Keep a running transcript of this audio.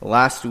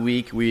Last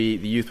week, the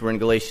youth were in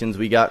Galatians.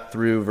 We got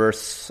through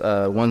verse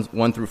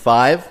 1 through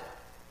 5.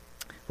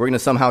 We're going to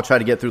somehow try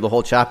to get through the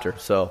whole chapter,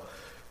 so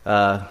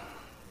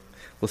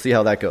we'll see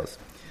how that goes.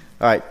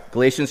 All right,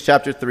 Galatians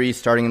chapter 3,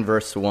 starting in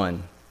verse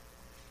 1.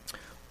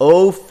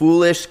 O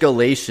foolish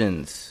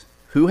Galatians,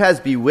 who has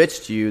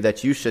bewitched you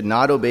that you should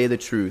not obey the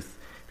truth,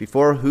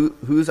 before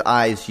whose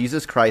eyes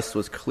Jesus Christ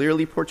was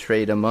clearly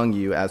portrayed among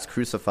you as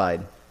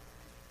crucified?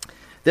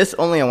 This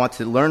only I want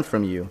to learn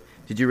from you.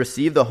 Did you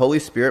receive the Holy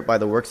Spirit by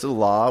the works of the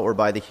law or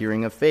by the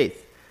hearing of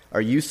faith?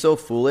 Are you so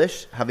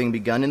foolish? Having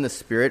begun in the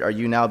Spirit, are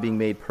you now being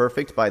made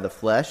perfect by the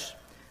flesh?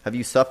 Have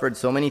you suffered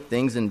so many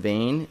things in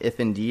vain, if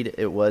indeed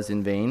it was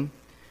in vain?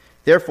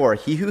 Therefore,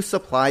 he who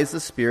supplies the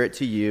Spirit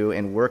to you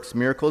and works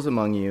miracles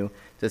among you,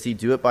 does he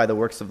do it by the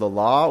works of the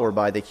law or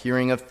by the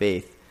hearing of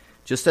faith?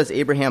 Just as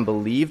Abraham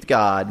believed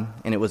God,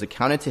 and it was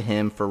accounted to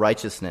him for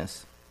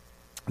righteousness.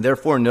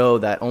 Therefore know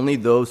that only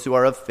those who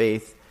are of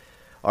faith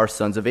are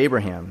sons of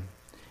Abraham.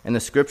 And the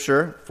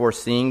Scripture,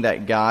 foreseeing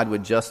that God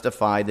would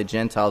justify the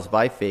Gentiles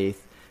by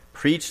faith,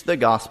 preached the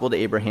gospel to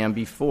Abraham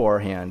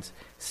beforehand,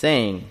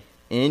 saying,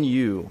 in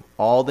you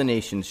all the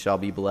nations shall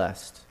be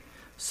blessed.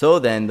 So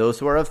then, those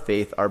who are of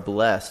faith are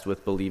blessed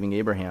with believing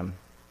Abraham.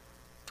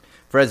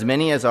 For as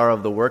many as are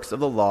of the works of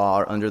the law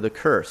are under the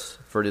curse,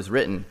 for it is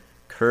written,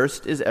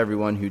 cursed is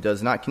everyone who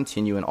does not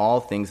continue in all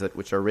things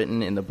which are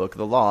written in the book of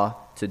the law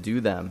to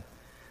do them.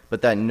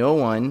 But that no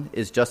one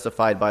is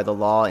justified by the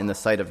law in the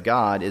sight of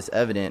God is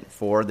evident,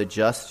 for the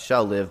just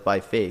shall live by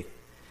faith.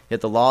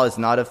 Yet the law is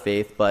not of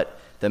faith, but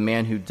the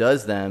man who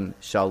does them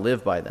shall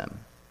live by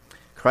them.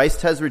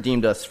 Christ has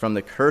redeemed us from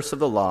the curse of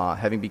the law,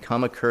 having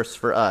become a curse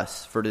for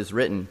us, for it is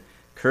written,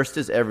 cursed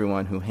is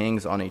everyone who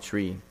hangs on a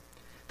tree,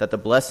 that the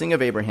blessing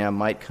of Abraham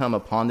might come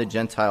upon the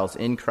Gentiles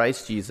in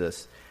Christ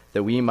Jesus,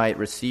 that we might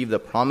receive the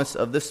promise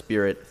of the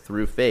Spirit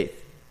through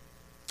faith.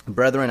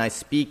 Brethren, I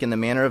speak in the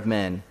manner of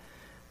men.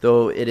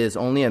 Though it is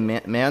only a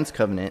man's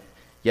covenant,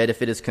 yet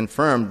if it is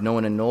confirmed, no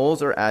one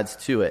annuls or adds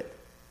to it.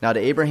 Now to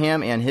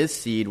Abraham and his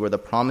seed were the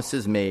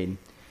promises made.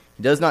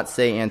 He does not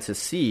say, and to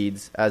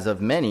seeds, as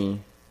of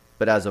many,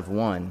 but as of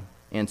one,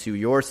 and to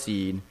your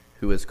seed,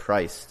 who is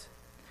Christ.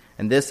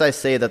 And this I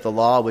say, that the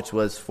law, which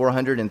was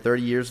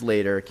 430 years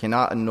later,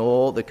 cannot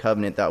annul the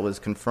covenant that was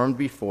confirmed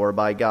before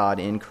by God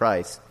in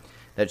Christ,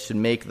 that should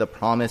make the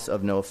promise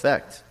of no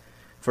effect.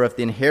 For if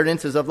the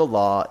inheritance is of the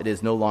law, it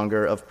is no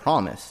longer of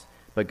promise,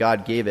 but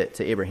God gave it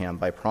to Abraham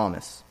by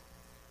promise.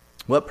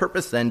 What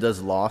purpose then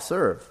does law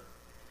serve?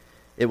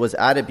 It was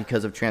added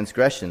because of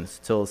transgressions,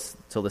 till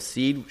the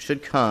seed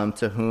should come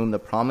to whom the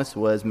promise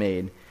was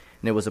made,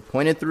 and it was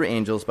appointed through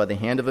angels by the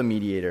hand of a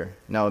mediator.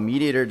 Now a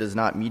mediator does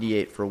not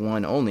mediate for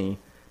one only,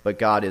 but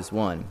God is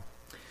one.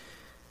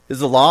 Is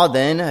the law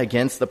then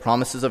against the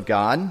promises of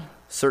God?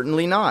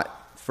 Certainly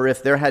not. For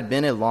if there had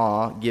been a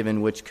law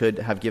given which could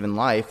have given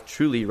life,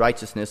 truly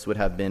righteousness would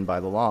have been by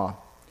the law.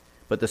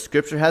 But the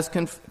Scripture has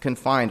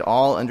confined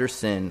all under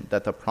sin,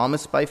 that the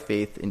promise by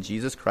faith in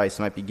Jesus Christ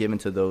might be given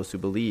to those who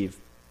believe.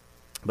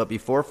 But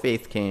before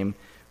faith came,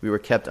 we were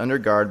kept under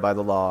guard by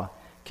the law,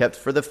 kept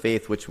for the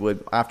faith which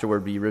would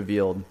afterward be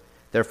revealed.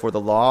 Therefore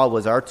the law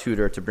was our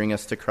tutor to bring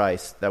us to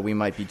Christ, that we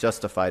might be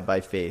justified by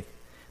faith.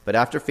 But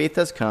after faith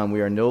has come,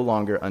 we are no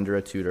longer under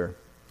a tutor.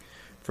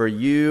 For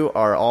you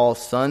are all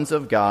sons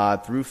of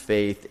God through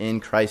faith in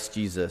Christ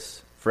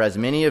Jesus. For as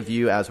many of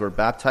you as were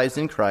baptized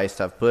in Christ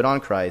have put on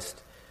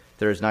Christ.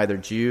 There is neither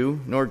Jew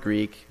nor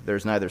Greek, there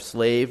is neither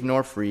slave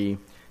nor free,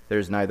 there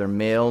is neither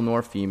male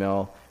nor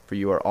female, for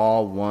you are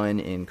all one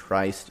in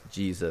Christ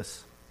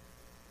Jesus.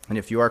 And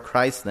if you are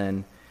Christ,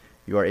 then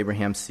you are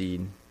Abraham's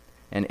seed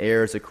and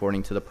heirs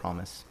according to the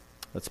promise.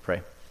 Let's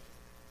pray.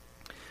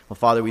 Well,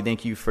 Father, we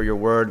thank you for your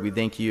word. We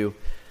thank you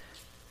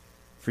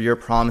for your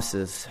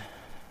promises.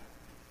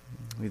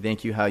 We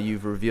thank you how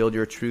you've revealed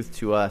your truth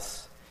to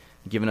us,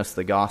 given us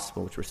the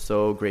gospel, which we're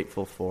so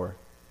grateful for.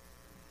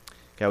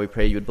 God, we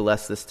pray you would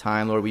bless this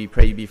time. Lord, we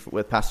pray you be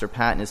with Pastor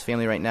Pat and his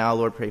family right now.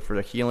 Lord, pray for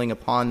the healing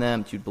upon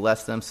them, that you'd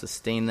bless them,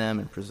 sustain them,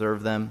 and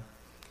preserve them,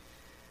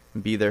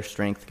 and be their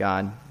strength,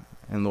 God.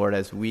 And Lord,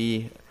 as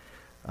we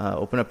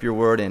open up your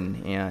word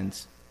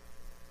and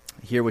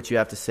hear what you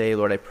have to say,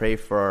 Lord, I pray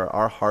for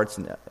our hearts,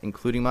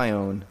 including my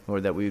own,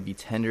 Lord, that we would be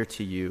tender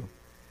to you,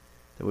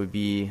 that we'd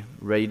be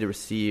ready to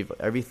receive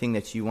everything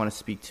that you want to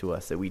speak to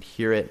us, that we'd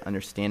hear it,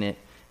 understand it,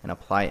 and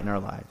apply it in our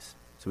lives.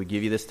 So we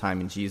give you this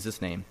time in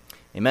Jesus' name.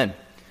 Amen.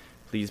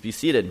 Please be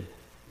seated.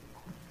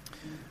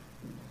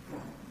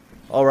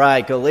 All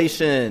right,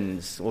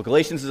 Galatians. Well,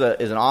 Galatians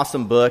is an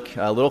awesome book.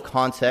 A little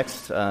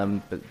context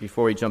but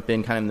before we jump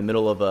in, kind of in the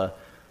middle of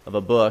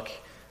a book.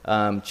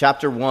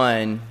 Chapter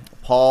 1,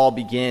 Paul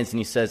begins and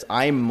he says,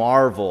 I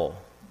marvel,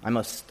 I'm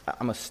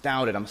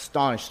astounded, I'm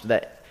astonished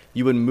that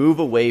you would move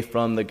away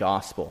from the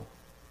gospel.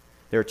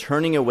 They're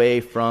turning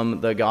away from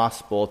the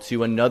gospel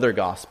to another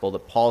gospel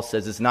that Paul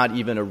says is not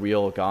even a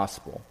real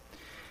gospel.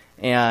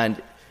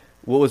 And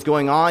what was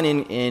going on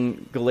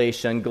in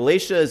Galatia, and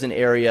Galatia is an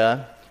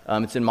area,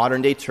 it's in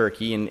modern-day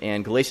Turkey,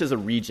 and Galatia is a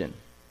region.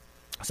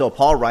 So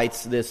Paul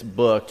writes this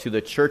book to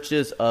the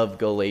churches of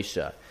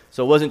Galatia.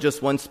 So it wasn't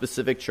just one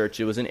specific church.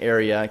 It was an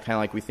area, kind of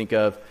like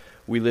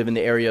we live in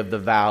the area of the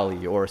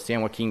Valley or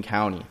San Joaquin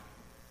County.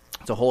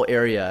 It's a whole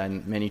area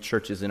and many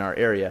churches in our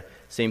area.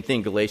 Same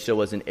thing, Galatia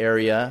was an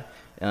area,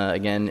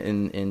 again,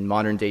 in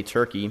modern-day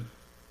Turkey.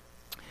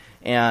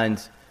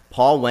 And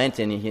Paul went,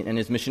 and in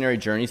his missionary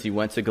journeys, he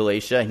went to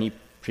Galatia, and he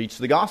preached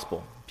the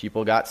gospel.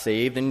 People got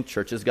saved, and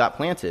churches got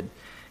planted.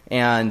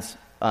 And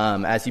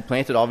as he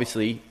planted,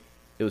 obviously,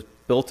 it was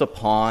built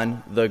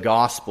upon the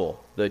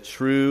gospel, the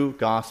true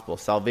gospel,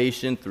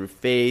 salvation through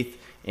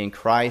faith in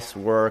Christ's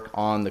work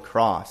on the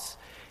cross.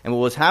 And what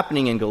was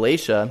happening in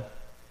Galatia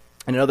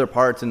and in other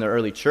parts in the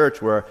early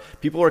church where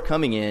people were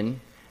coming in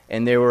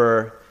and they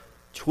were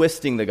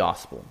twisting the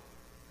gospel.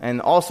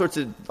 And all sorts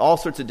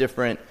of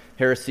different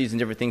heresies and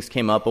different things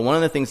came up. But one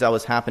of the things that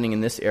was happening in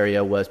this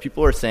area was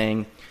people were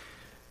saying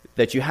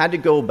that you had to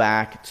go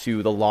back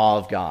to the law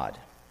of God.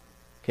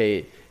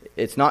 Okay,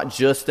 it's not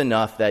just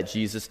enough that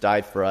Jesus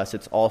died for us,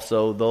 it's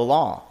also the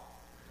law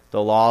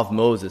of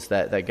Moses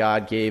that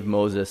God gave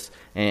Moses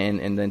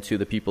and then to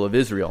the people of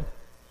Israel.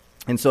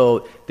 And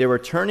so they were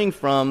turning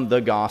from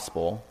the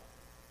gospel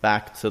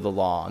back to the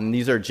law. And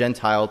these are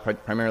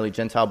primarily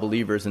Gentile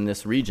believers in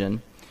this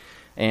region.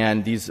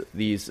 And these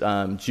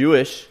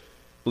Jewish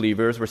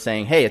believers were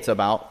saying, hey, it's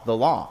about the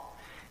law.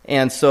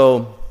 And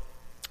so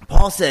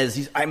Paul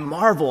says, I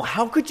marvel,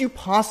 how could you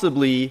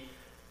possibly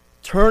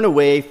turn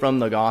away from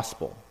the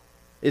gospel?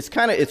 It's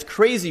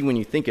crazy when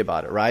you think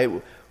about it, right?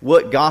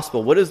 What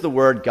does the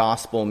word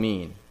gospel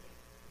mean?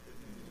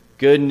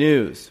 Good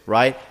news,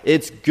 right?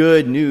 It's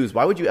good news.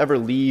 Why would you ever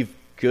leave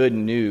good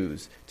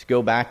news to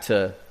go back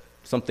to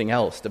something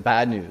else, to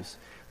bad news?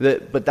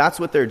 But that's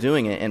what they're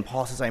doing. And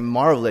Paul says, I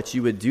marvel that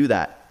you would do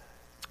that.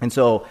 And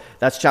so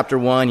that's chapter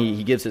 1.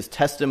 He gives his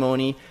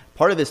testimony.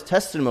 Part of his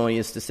testimony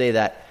is to say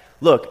that,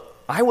 look,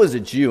 I was a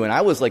Jew, and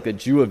I was like a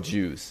Jew of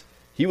Jews.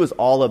 He was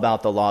all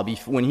about the law.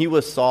 When he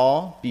was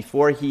Saul,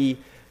 before he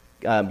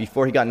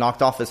got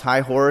knocked off his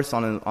high horse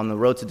on the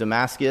road to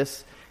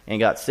Damascus and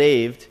got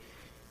saved,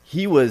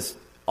 he was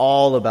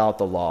all about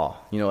the law.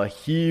 A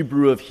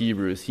Hebrew of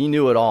Hebrews. He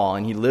knew it all,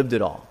 and he lived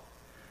it all.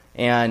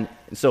 And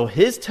so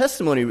his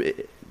testimony,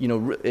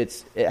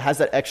 it has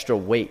that extra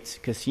weight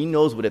because he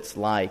knows what it's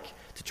like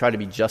to try to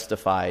be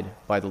justified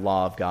by the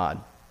law of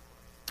God.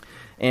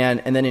 And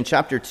then in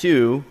chapter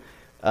 2,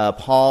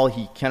 Paul,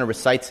 he kind of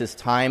recites his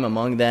time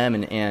among them,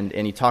 and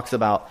he talks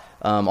about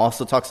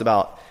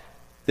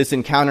this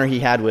encounter he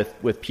had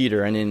with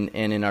Peter. And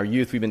in our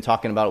youth, we've been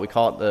talking about it. We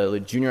call it the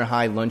junior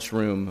high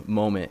lunchroom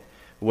moment,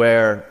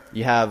 where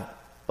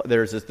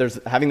there's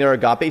having their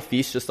agape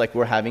feast, just like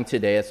we're having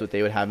today. That's what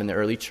they would have in the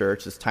early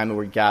church. This time that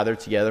we're gathered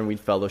together and we'd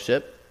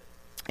fellowship.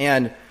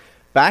 And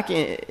back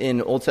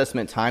in Old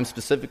Testament times,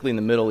 specifically in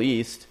the Middle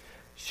East,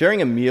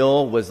 sharing a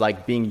meal was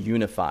like being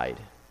unified.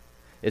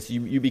 It's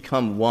you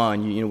become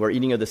one. We're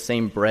eating of the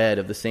same bread,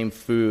 of the same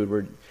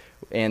food.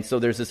 And so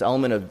there's this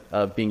element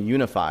of being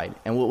unified.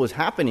 And what was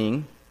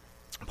happening,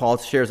 Paul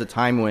shares a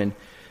time when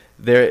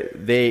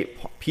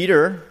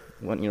Peter,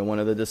 one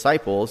of the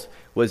disciples,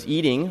 was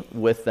eating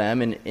with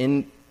them,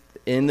 and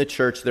in the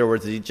church there were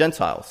the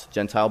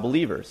Gentile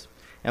believers.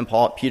 And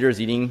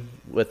Peter's eating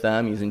with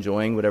them. He's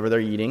enjoying whatever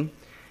they're eating.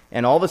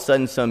 And all of a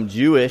sudden some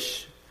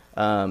Jewish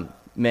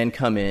men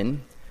come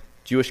in,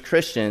 Jewish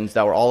Christians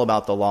that were all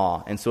about the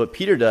law. And so what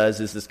Peter does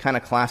is this kind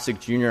of classic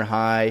junior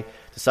high,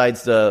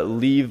 decides to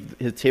leave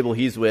his table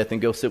he's with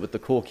and go sit with the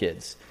cool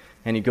kids.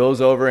 And he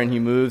goes over and he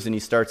moves and he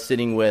starts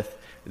sitting with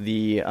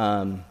the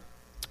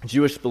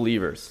Jewish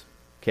believers.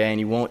 Okay, and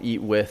he won't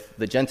eat with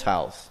the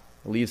Gentiles.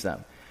 Leaves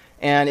them.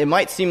 And it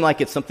might seem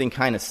like it's something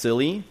kind of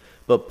silly,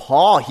 but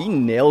Paul, he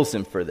nails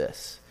him for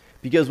this.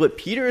 Because what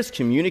Peter is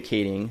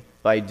communicating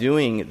by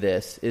doing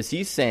this is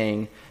he's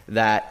saying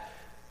that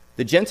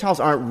the Gentiles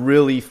aren't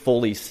really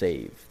fully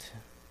saved.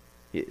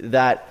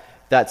 That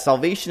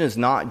salvation is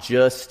not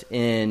just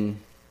in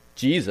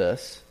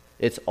Jesus,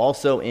 it's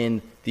also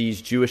in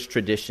these Jewish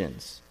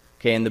traditions.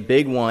 Okay, and the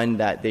big one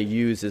that they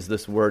use is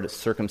this word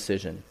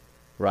circumcision,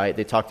 right?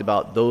 They talked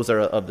about those that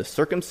are of the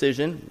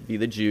circumcision, be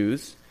the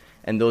Jews,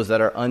 and those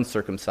that are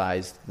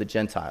uncircumcised, the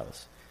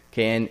Gentiles.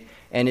 Okay,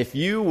 and if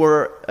you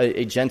were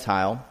a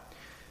Gentile,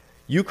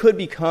 you could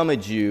become a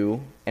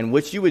Jew, and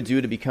what you would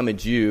do to become a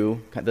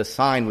Jew, the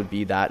sign would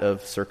be that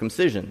of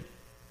circumcision.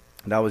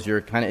 That was your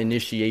kind of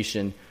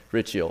initiation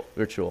ritual.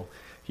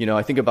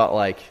 I think about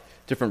like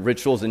different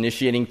rituals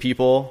initiating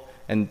people,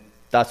 and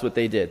that's what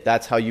they did.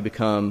 That's how you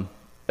become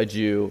a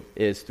Jew,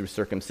 is through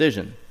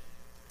circumcision.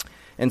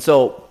 And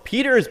so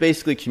Peter is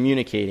basically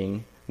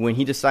communicating when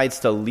he decides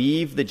to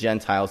leave the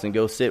Gentiles and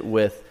go sit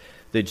with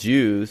the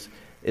Jews,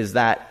 is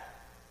that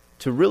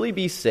to really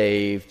be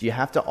saved, you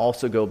have to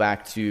also go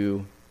back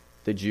to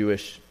the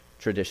Jewish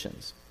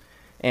traditions.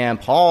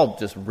 And Paul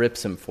just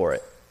rips him for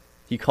it.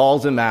 He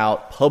calls him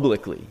out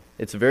publicly.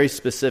 It's very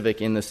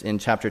specific in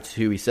chapter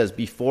 2. He says,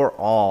 before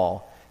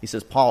all, he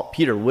says,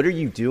 Peter, what are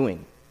you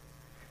doing?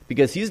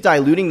 Because he's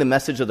diluting the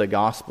message of the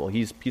gospel.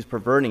 He's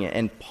perverting it.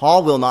 And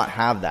Paul will not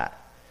have that.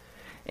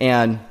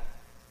 And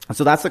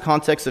so that's the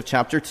context of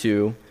chapter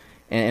 2.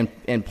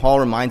 And Paul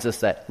reminds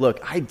us that, look,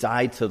 I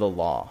died to the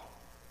law.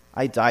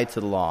 I died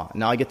to the law.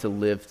 Now I get to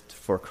live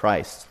for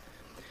Christ.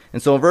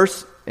 And so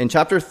in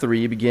chapter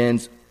 3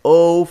 begins,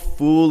 "O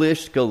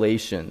foolish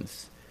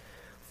Galatians,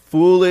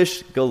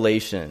 foolish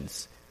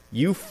Galatians,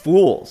 you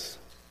fools,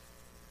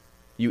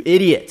 you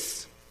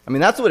idiots." I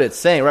mean, that's what it's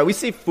saying, right? We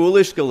see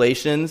foolish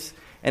Galatians,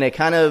 and it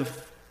kind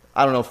of,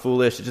 I don't know,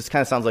 foolish, it just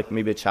kind of sounds like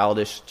maybe a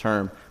childish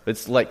term. But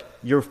it's like,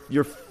 you're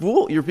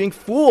being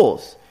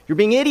fools. You're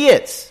being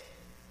idiots.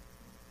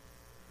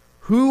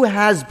 Who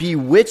has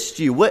bewitched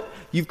you?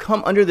 You've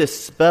come under this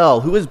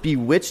spell. Who has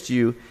bewitched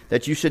you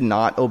that you should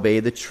not obey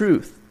the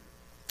truth?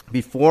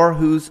 Before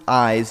whose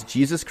eyes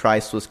Jesus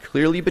Christ was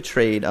clearly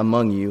betrayed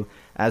among you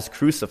as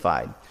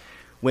crucified.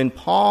 When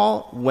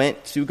Paul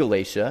went to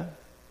Galatia,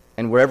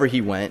 and wherever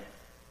he went,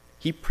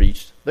 he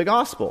preached the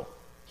gospel.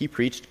 He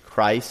preached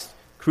Christ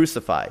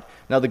crucified.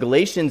 Now the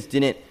Galatians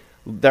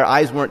their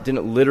eyes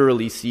didn't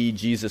literally see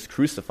Jesus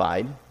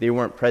crucified. They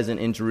weren't present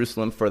in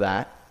Jerusalem for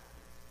that.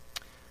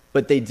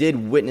 But they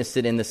did witness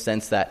it in the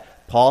sense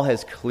that Paul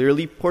has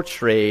clearly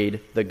portrayed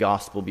the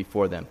gospel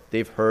before them.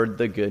 They've heard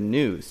the good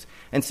news.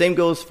 And same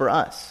goes for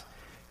us.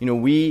 You know,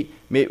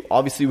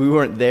 obviously we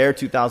weren't there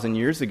 2,000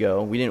 years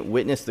ago. We didn't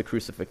witness the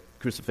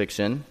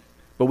crucifixion,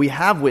 but we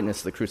have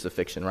witnessed the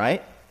crucifixion,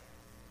 right?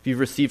 If you've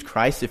received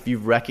Christ, if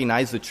you've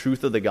recognized the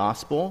truth of the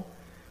gospel,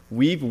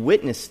 we've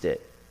witnessed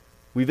it.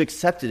 We've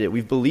accepted it.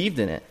 We've believed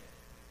in it.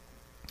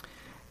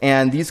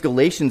 And these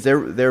Galatians,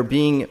 they're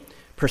being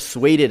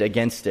persuaded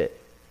against it.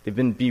 They've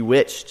been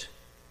bewitched.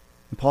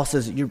 And Paul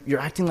says, you're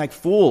acting like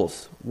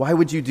fools. Why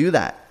would you do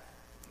that?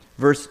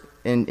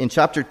 In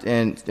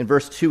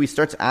verse 2, he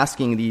starts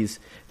asking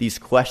these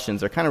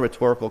questions. They're kind of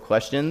rhetorical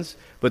questions,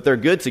 but they're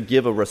good to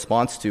give a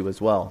response to as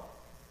well.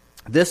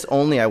 "This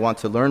only I want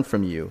to learn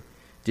from you.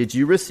 Did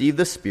you receive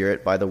the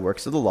Spirit by the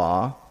works of the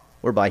law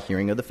or by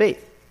hearing of the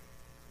faith?"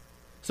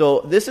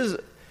 So this is,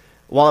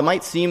 while it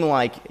might seem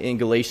like in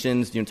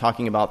Galatians,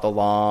 talking about the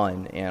law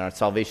and our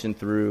salvation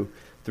through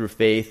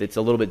faith, it's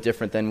a little bit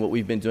different than what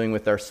we've been doing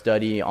with our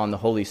study on the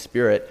Holy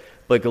Spirit.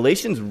 But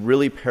Galatians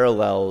really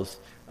parallels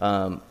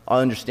our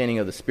understanding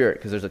of the Spirit,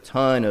 because there's a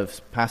ton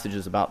of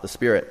passages about the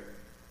Spirit.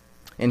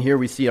 And here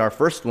we see our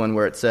first one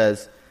where it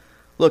says,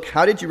 look,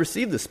 how did you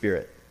receive the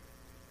Spirit?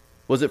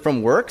 Was it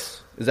from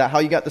works? Is that how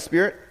you got the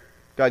Spirit?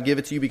 God gave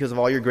it to you because of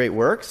all your great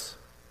works?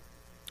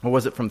 Or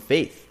was it from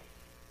faith?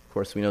 Of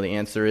course, we know the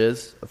answer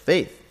is of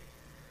faith.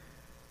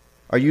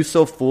 "Are you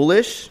so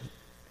foolish?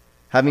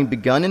 Having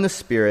begun in the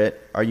Spirit,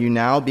 are you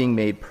now being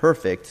made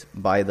perfect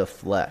by the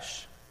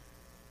flesh?"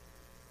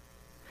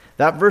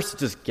 That verse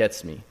just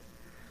gets me,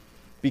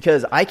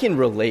 because I can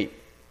relate.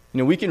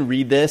 We can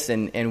read this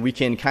and we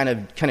can kind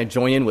of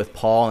join in with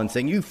Paul and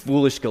saying, "You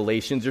foolish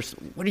Galatians,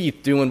 what are you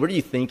doing? What are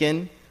you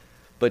thinking?"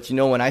 But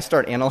when I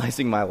start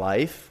analyzing my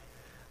life,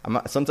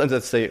 sometimes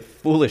I'd say,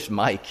 "Foolish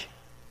Mike,"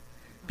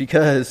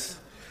 because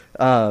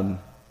I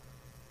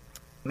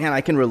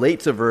can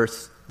relate to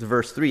verse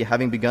 3.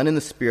 "Having begun in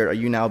the Spirit, are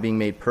you now being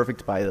made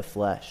perfect by the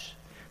flesh?"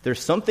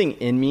 There's something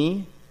in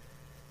me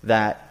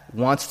that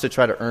wants to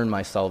try to earn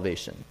my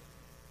salvation.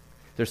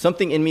 There's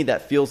something in me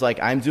that feels like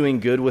I'm doing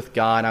good with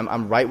God,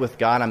 I'm right with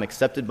God, I'm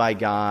accepted by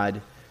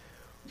God,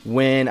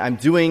 when I'm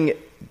doing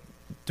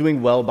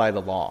well by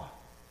the law.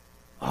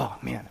 Oh,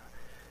 man.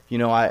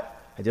 I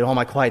did all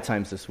my quiet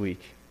times this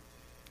week.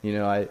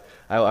 I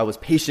was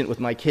patient with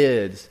my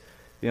kids.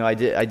 I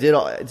did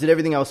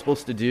everything I was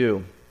supposed to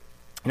do.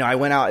 I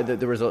went out.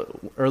 There was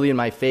early in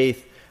my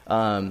faith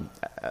when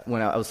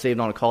I was saved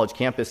on a college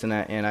campus, and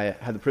I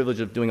had the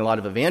privilege of doing a lot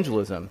of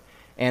evangelism.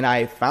 And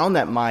I found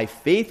that my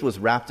faith was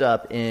wrapped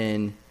up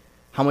in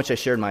how much I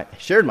shared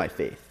my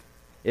faith.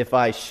 If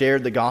I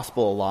shared the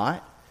gospel a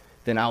lot,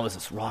 then I was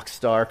this rock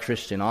star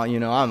Christian.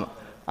 I'm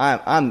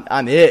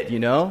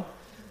it.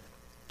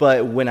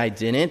 But when I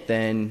didn't,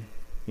 then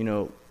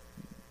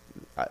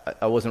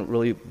I wasn't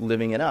really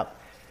living it up.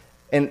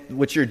 And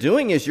what you're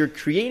doing is you're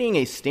creating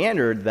a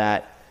standard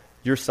that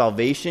your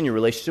salvation, your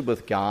relationship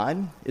with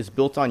God, is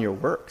built on your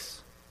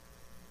works,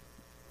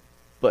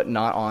 but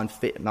not on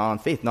faith,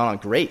 not on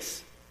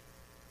grace.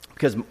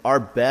 Because our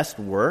best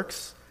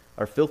works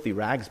are filthy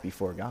rags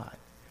before God.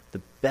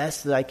 The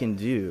best that I can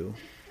do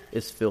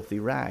is filthy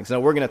rags.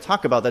 Now, we're going to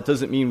talk about that.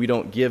 Doesn't mean we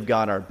don't give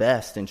God our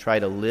best and try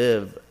to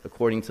live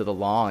according to the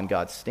law and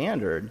God's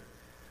standard,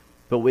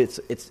 but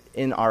it's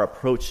in our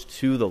approach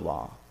to the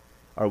law.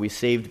 Are we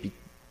saved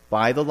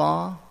by the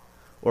law,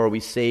 or are we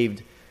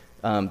saved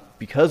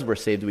because we're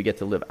saved, do we get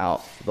to live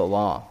out the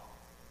law?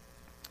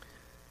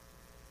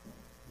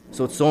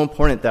 So it's so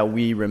important that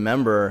we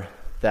remember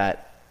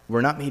that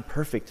we're not made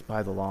perfect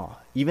by the law.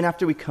 Even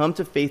after we come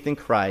to faith in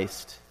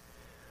Christ,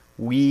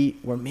 we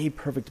were made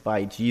perfect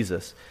by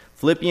Jesus.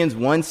 Philippians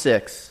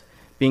 1:6,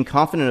 being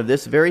confident of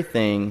this very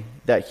thing,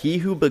 that he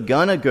who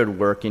begun a good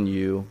work in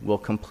you will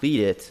complete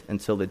it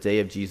until the day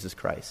of Jesus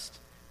Christ.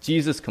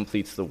 Jesus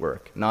completes the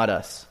work, not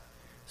us.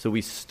 So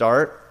we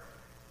start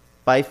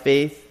by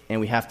faith,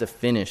 and we have to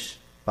finish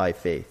by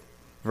faith.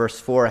 Verse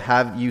 4,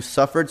 have you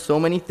suffered so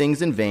many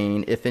things in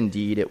vain, if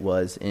indeed it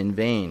was in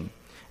vain?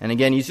 And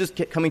again, he's just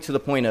coming to the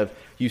point of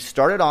you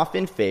started off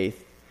in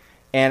faith,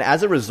 and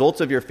as a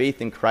result of your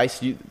faith in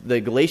Christ, the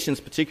Galatians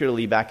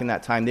particularly back in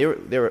that time, they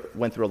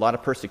went through a lot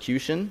of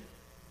persecution.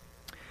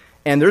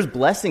 And there's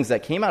blessings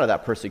that came out of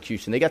that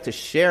persecution. They got to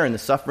share in the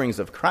sufferings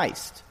of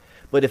Christ.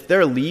 But if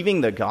they're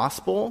leaving the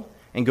gospel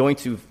and going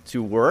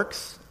to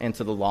works and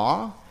to the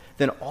law,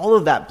 then all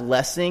of that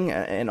blessing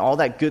and all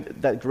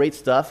that great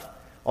stuff,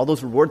 all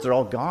those rewards are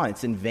all gone.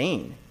 It's in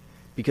vain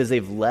because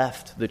they've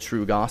left the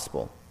true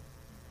gospel.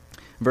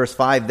 Verse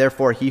 5,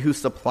 therefore he who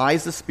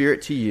supplies the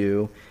Spirit to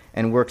you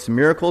and works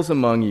miracles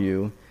among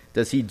you,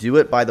 does he do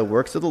it by the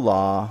works of the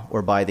law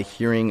or by the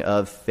hearing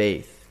of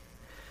faith?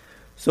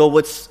 So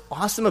what's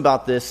awesome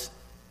about this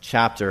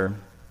chapter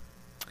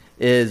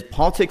is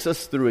Paul takes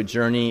us through a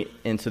journey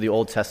into the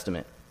Old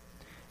Testament.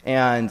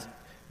 And,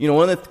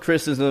 one of the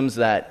criticisms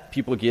that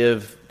people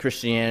give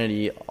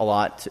Christianity a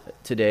lot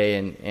today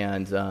and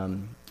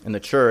in the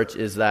church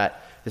is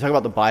that they talk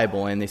about the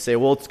Bible and they say,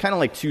 well, it's kind of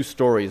like two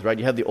stories, right?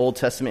 You have the Old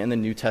Testament and the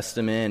New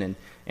Testament,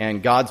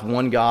 and God's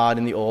one God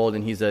in the Old,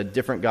 and he's a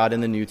different God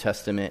in the New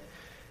Testament.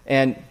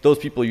 And those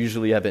people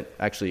usually haven't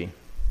actually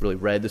really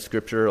read the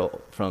Scripture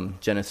from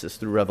Genesis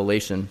through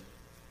Revelation.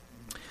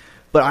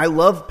 But I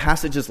love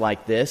passages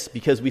like this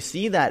because we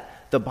see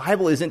that the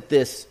Bible isn't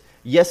this,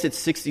 yes, it's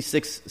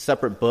 66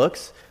 separate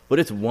books, but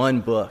it's one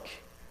book.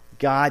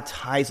 God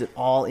ties it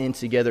all in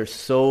together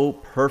so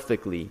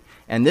perfectly.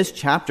 And this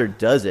chapter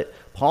does it.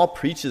 Paul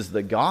preaches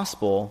the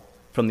gospel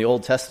from the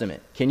Old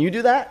Testament. Can you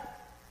do that?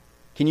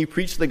 Can you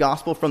preach the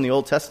gospel from the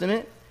Old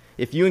Testament?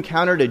 If you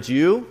encountered a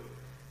Jew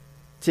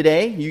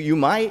today, you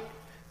might.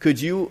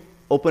 Could you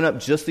open up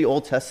just the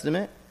Old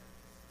Testament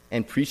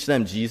and preach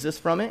them Jesus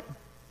from it?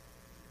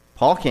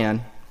 Paul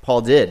can.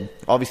 Paul did.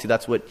 Obviously,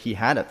 that's what he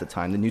had at the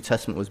time. The New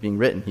Testament was being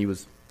written. He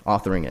was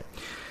authoring it.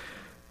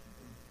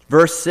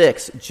 Verse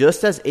 6,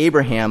 just as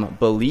Abraham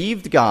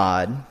believed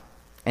God,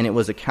 and it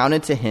was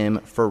accounted to him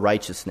for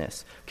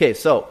righteousness. Okay,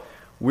 so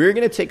we're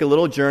going to take a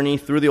little journey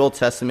through the Old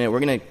Testament. We're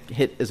going to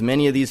hit as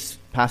many of these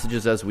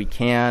passages as we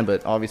can,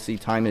 but obviously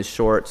time is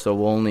short, so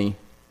we'll only,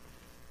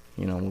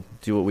 we'll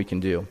do what we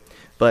can do.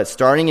 But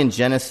starting in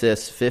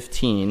Genesis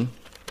 15,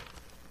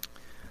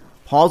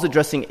 Paul's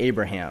addressing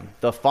Abraham,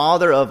 the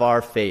father of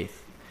our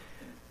faith.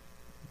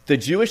 The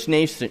Jewish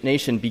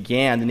nation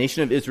began, the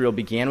nation of Israel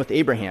began with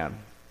Abraham.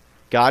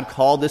 God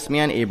called this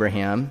man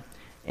Abraham,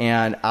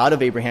 and out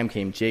of Abraham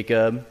came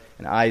Jacob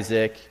and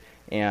Isaac,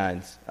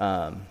 and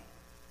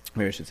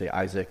maybe I should say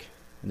Isaac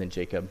and then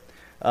Jacob,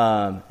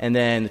 and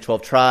then the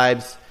 12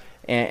 tribes,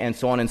 and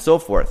so on and so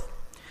forth.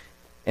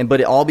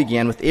 But it all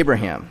began with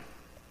Abraham.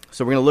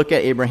 So we're going to look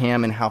at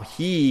Abraham and how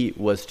he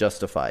was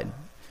justified.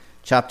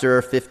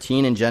 Chapter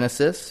 15 in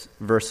Genesis,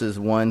 verses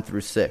 1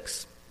 through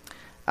 6.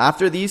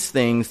 After these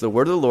things, the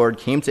word of the Lord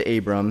came to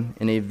Abram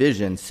in a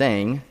vision,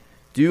 saying,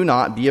 do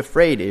not be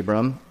afraid,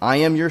 Abram. I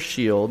am your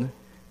shield,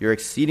 your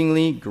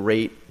exceedingly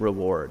great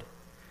reward.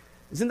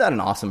 Isn't that an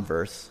awesome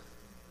verse?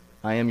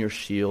 I am your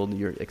shield,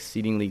 your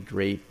exceedingly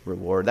great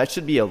reward. That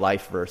should be a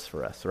life verse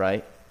for us,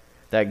 right?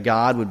 That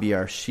God would be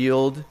our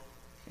shield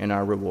and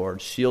our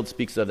reward. Shield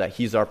speaks of that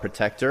he's our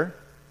protector,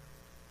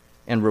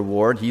 and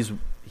reward, he's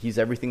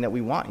everything that we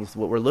want. He's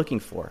what we're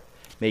looking for.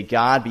 May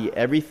God be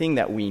everything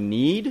that we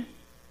need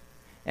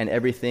and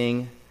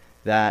everything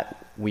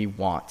that we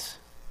want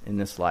in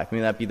this life.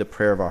 May that be the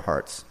prayer of our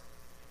hearts.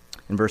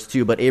 In verse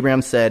 2, but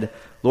Abraham said,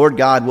 Lord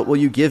God, what will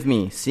you give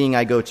me, seeing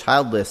I go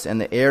childless,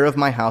 and the heir of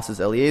my house is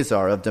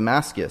Eleazar of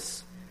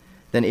Damascus?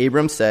 Then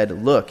Abram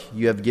said, look,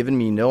 you have given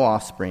me no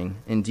offspring.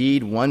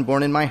 Indeed, one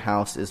born in my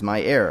house is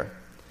my heir.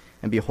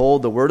 And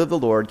behold, the word of the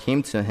Lord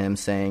came to him,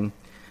 saying,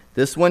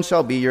 this one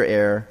shall be your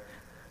heir,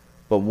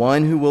 but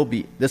one who will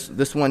be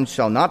this one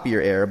shall not be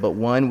your heir, but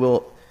one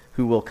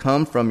who will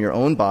come from your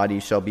own body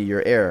shall be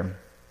your heir.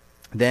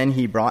 Then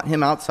he brought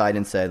him outside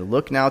and said,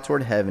 look now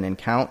toward heaven and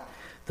count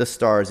the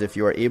stars if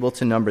you are able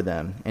to number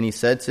them. And he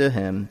said to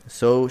him,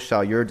 so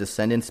shall your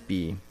descendants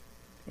be.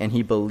 And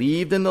he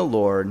believed in the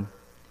Lord,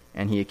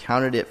 and he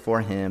accounted it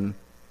to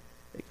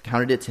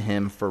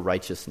him for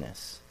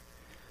righteousness.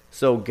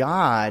 So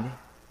God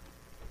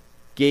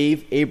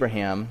gave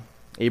Abram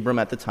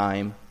at the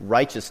time,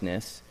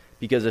 righteousness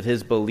because of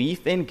his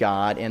belief in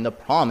God and the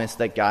promise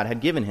that God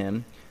had given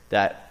him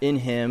that in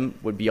him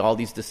would be all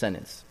these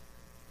descendants.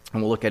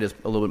 And we'll look at a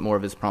little bit more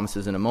of his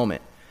promises in a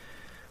moment.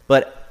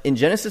 But in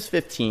Genesis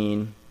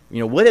 15,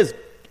 what has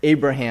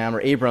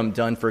Abram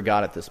done for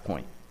God at this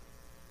point?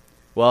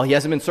 Well, he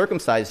hasn't been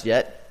circumcised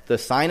yet. The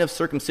sign of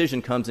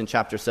circumcision comes in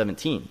chapter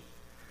 17.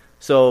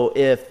 So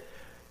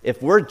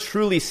if we're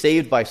truly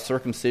saved by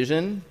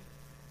circumcision,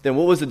 then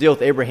what was the deal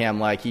with Abraham?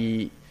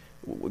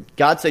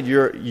 God said,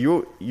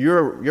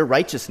 you're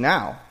righteous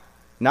now,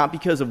 not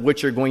because of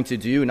what you're going to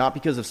do, not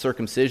because of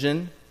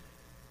circumcision,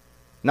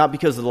 not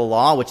because of the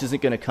law, which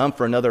isn't going to come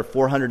for another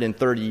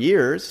 430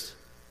 years,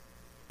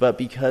 but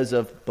because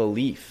of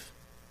belief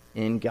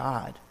in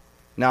God.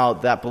 Now,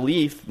 that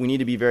belief, we need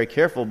to be very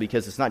careful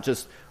because it's not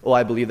just,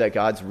 I believe that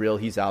God's real,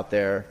 he's out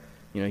there,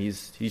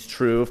 he's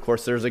true, of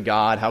course there's a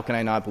God, how can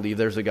I not believe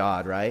there's a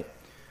God, right?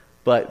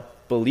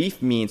 But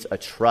belief means a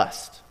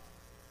trust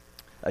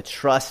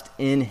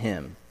in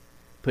him,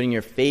 putting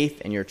your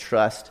faith and your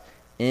trust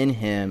in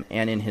him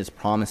and in his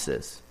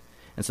promises.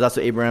 And so that's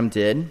what Abraham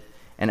did.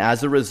 And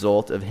as a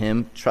result of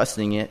him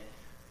trusting it,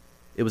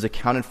 it was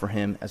accounted for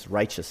him as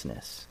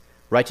righteousness.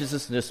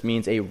 Righteousness just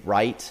means a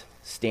right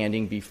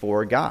standing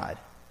before God.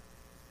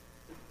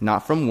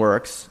 Not from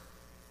works,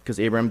 because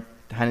Abraham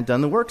hadn't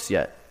done the works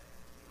yet.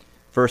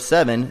 Verse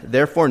 7,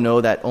 therefore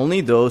know that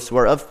only those who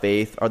are of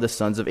faith are the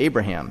sons of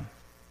Abraham.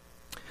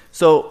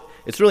 So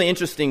it's really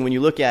interesting when you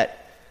look at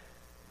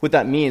what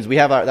that means. We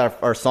have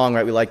our song,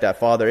 right? We like that,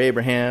 Father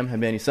Abraham had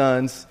many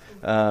sons.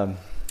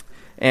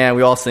 And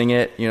we all sing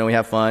it. We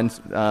have fun,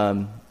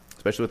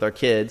 especially with our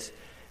kids.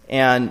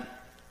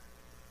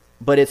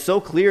 But it's so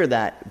clear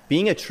that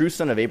being a true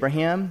son of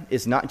Abraham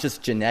is not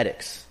just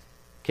genetics.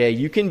 Okay,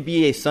 you can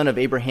be a son of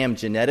Abraham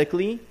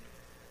genetically.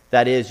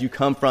 That is, you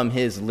come from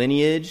his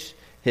lineage.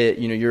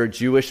 You're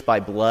Jewish by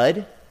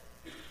blood.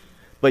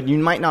 But you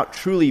might not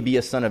truly be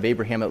a son of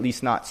Abraham, at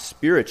least not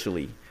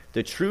spiritually.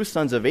 The true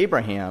sons of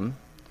Abraham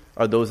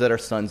are those that are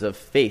sons of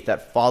faith,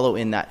 that follow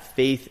in that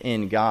faith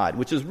in God,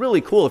 which is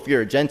really cool if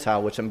you're a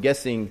Gentile, which I'm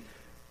guessing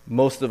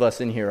most of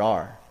us in here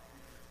are.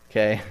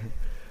 Okay?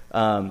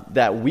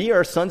 That we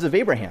are sons of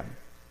Abraham.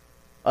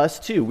 Us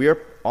too. We are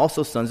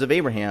also sons of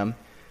Abraham,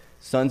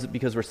 sons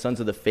because we're sons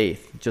of the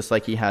faith, just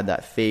like he had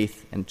that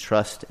faith and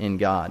trust in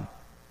God.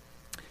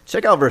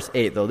 Check out verse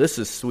 8, though. This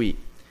is sweet.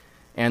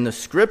 And the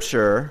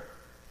scripture,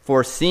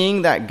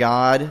 foreseeing that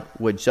God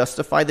would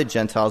justify the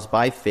Gentiles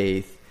by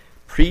faith,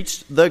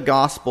 preached the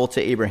gospel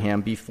to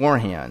Abraham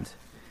beforehand,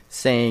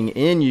 saying,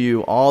 in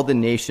you all the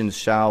nations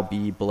shall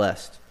be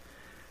blessed.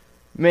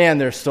 Man,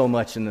 there's so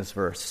much in this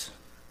verse.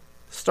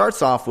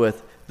 Starts off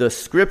with the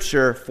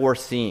scripture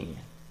foreseeing.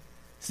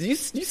 So you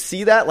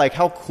see that? Like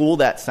how cool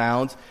that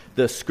sounds?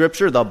 The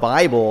scripture, the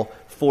Bible,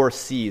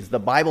 foresees. The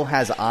Bible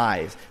has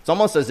eyes. It's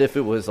almost as if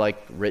it was like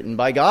written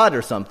by God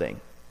or something.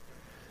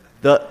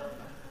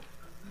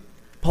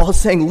 Paul's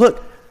saying,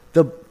 look,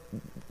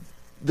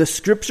 the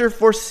scripture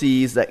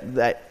foresees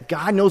that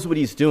God knows what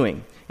he's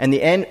doing. And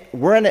the end,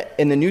 we're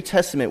in the New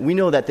Testament, we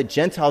know that the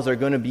Gentiles they're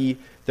going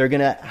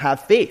to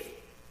have faith,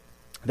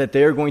 that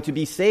they're going to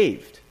be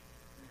saved.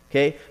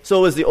 Okay?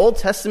 So is the Old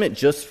Testament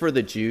just for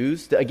the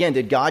Jews? Again,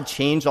 did God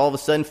change all of a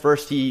sudden?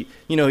 First he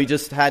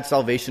just had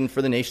salvation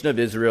for the nation of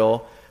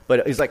Israel,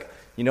 but he's like,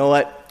 you know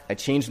what? I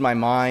changed my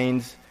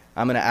mind.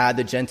 I'm going to add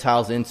the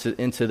Gentiles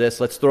into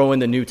this. Let's throw in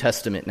the New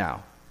Testament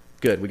now.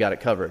 Good, we got it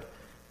covered.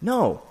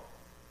 No.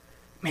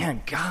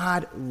 Man,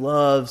 God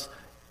loves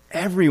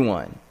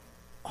everyone,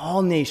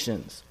 all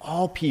nations,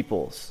 all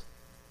peoples.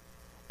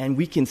 And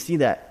we can see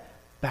that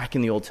back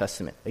in the Old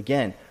Testament.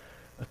 Again,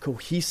 a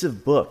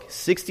cohesive book,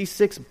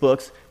 66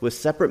 books with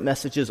separate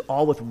messages,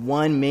 all with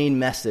one main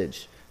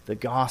message, the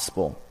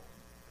gospel.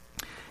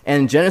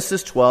 And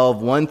Genesis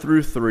 12, 1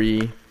 through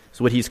 3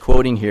 is what he's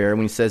quoting here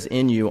when he says,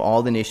 in you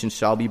all the nations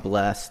shall be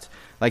blessed.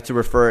 I like to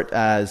refer it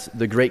as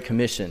the Great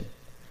Commission,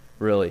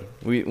 really.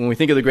 When we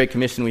think of the Great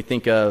Commission, we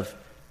think of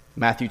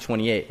Matthew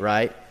 28,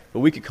 right? But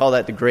we could call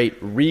that the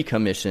Great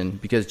Recommission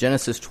because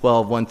Genesis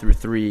 12, 1 through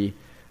 3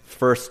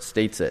 first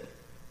states it.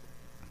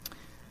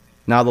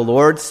 Now the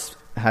Lord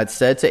had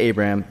said to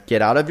Abraham,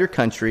 get out of your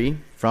country,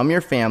 from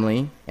your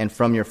family, and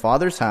from your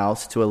father's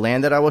house to a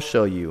land that I will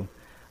show you.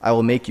 I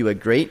will make you a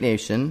great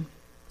nation.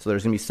 So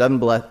there's going to be 7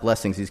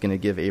 blessings he's going to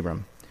give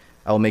Abram.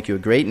 I will make you a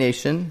great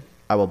nation.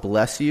 I will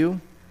bless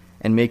you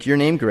and make your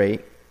name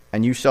great,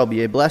 and you shall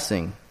be a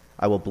blessing.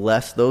 I will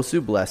bless those who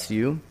bless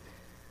you.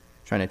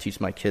 Trying to teach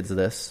my kids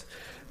this.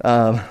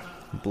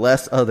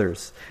 Bless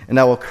others. And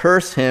I will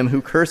curse him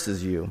who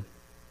curses you.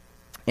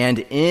 And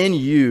in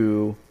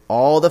you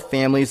all the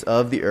families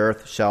of the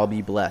earth shall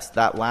be blessed.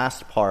 That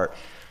last part,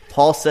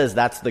 Paul says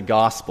that's the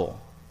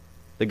gospel.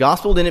 The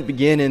gospel didn't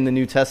begin in the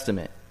New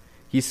Testament.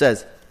 He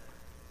says,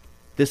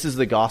 this is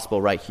the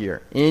gospel right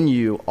here. In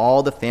you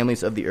all the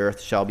families of the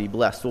earth shall be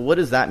blessed. Well, what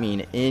does that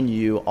mean? In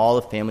you all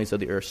the families of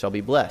the earth shall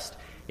be blessed.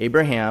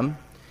 Abraham,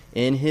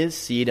 in his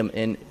seed,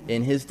 in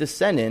his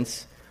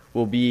descendants,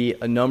 will be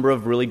a number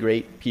of really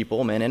great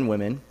people, men and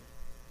women.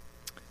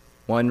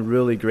 One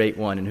really great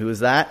one. And who is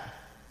that?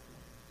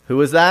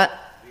 Who is that?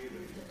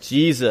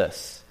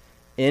 Jesus.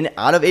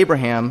 Out of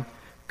Abraham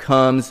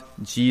comes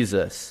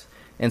Jesus.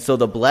 And so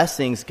the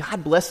blessings,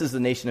 God blesses the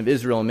nation of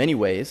Israel in many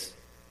ways.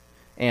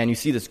 And you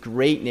see this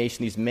great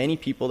nation, these many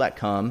people that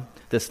come,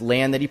 this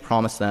land that he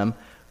promised them.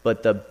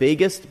 But the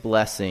biggest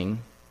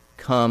blessing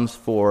comes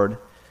forth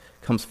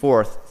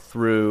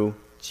through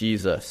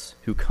Jesus,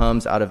 who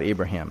comes out of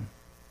Abraham.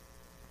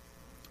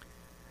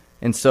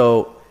 And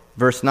so,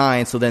 verse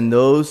 9, so then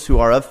those who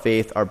are of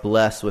faith are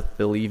blessed with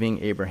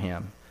believing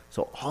Abraham.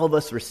 So all of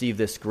us receive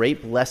this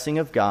great blessing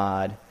of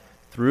God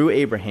through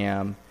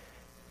Abraham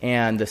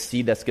and the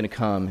seed that's going to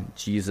come,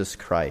 Jesus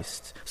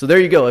Christ. So there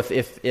you go.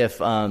 If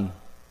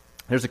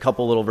there's a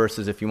couple little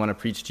verses if you want to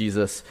preach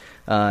Jesus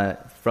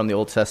from the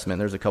Old Testament.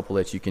 There's a couple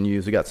that you can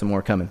use. We got some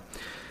more coming.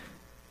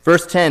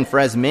 Verse 10, for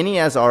as many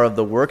as are of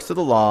the works of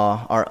the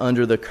law are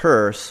under the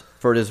curse,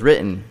 For it is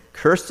written,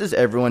 cursed is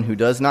everyone who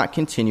does not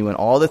continue in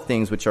all the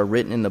things which are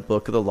written in the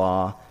book of the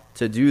law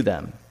to do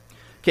them.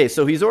 Okay,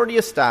 so he's already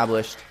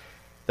established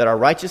that our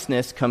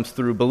righteousness comes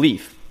through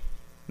belief,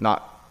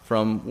 not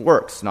from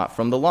works, not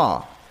from the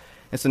law.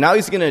 And so now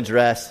he's going to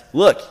address,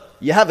 look,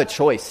 you have a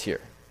choice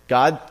here.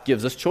 God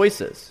gives us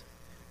choices.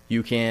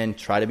 You can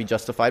try to be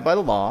justified by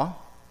the law,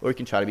 or you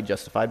can try to be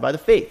justified by the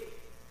faith.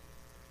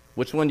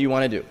 Which one do you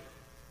want to do?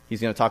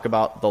 He's going to talk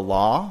about the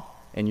law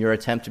and your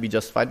attempt to be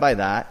justified by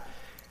that,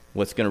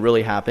 what's going to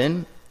really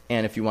happen,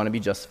 and if you want to be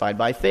justified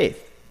by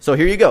faith. So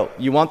here you go.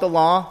 You want the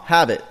law?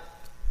 Have it.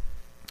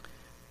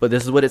 But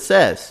this is what it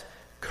says.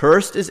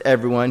 Cursed is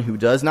everyone who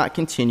does not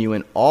continue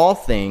in all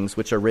things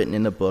which are written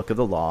in the book of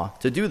the law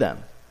to do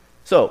them.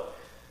 So,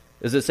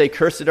 does it say,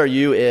 cursed are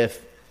you if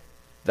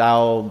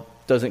thou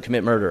doesn't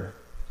commit murder?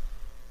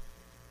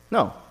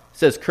 No. It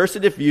says, cursed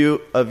of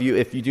you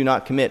if you do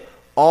not commit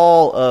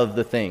all of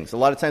the things. A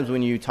lot of times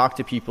when you talk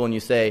to people and you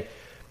say,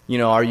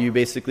 are you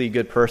basically a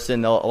good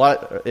person?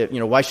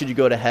 Why should you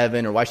go to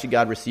heaven, or why should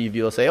God receive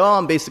you? They'll say,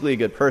 I'm basically a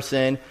good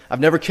person. I've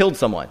never killed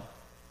someone.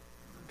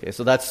 Okay,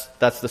 so that's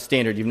the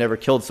standard. You've never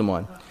killed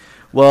someone.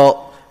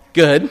 Well,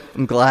 good.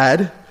 I'm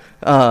glad.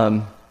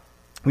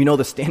 We know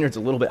the standard's a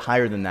little bit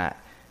higher than that.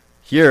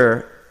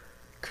 Here,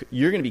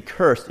 you're going to be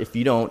cursed if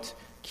you don't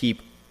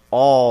keep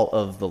all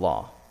of the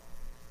law.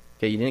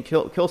 Okay, you didn't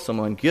kill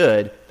someone.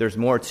 Good. There's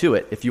more to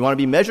it. If you want to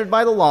be measured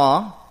by the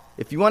law,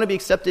 if you want to be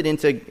accepted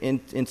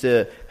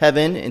into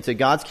heaven, into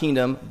God's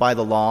kingdom by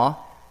the law,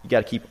 you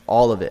got to keep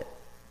all of it.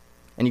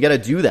 And you got to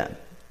do them.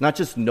 Not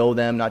just know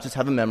them, not just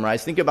have them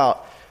memorized. Think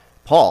about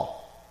Paul.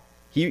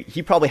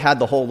 He probably had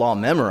the whole law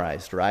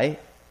memorized, right?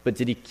 But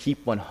did he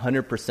keep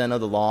 100% of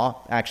the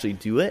law, actually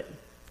do it?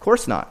 Of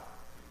course not.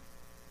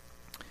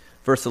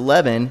 Verse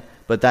 11,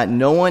 but that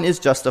no one is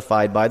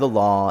justified by the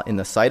law in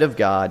the sight of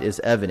God is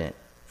evident,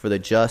 for the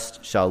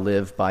just shall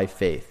live by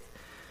faith.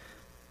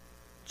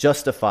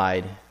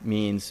 Justified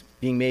means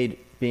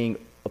being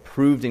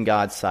approved in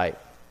God's sight.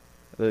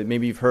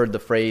 Maybe you've heard the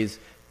phrase,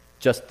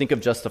 just think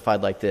of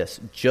justified like this: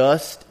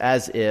 just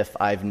as if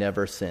I've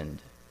never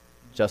sinned.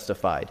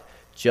 Justified.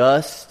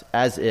 Just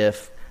as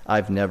if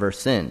I've never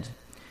sinned.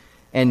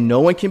 And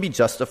no one can be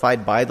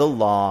justified by the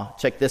law.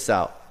 Check this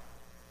out.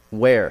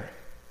 Where?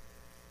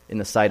 In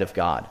the sight of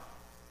God.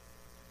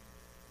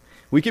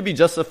 We could be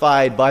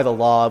justified by the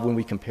law when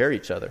we compare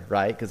each other,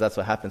 right? Because that's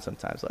what happens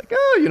sometimes. Like,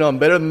 I'm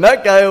better than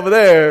that guy over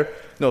there.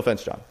 No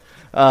offense, John.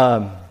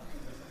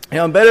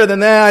 I'm better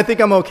than that. I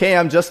think I'm okay.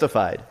 I'm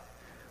justified.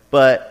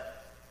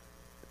 But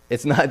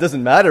it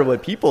doesn't matter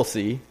what people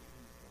see.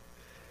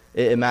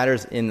 It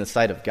matters in the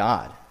sight of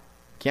God.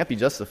 You can't be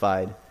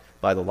justified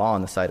by the law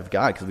in the sight of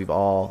God because we've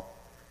all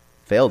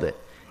failed it.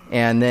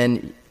 And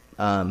then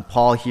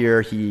Paul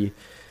here, he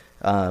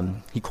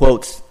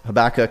quotes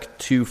Habakkuk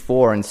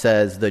 2:4 and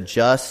says, the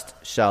just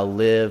shall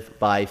live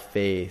by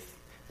faith.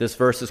 This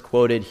verse is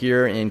quoted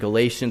here in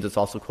Galatians. It's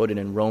also quoted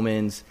in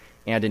Romans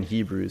and in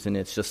Hebrews. And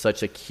it's just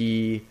such a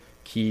key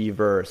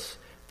verse.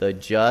 The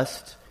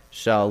just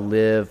shall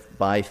live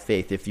by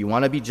faith. If you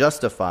want to be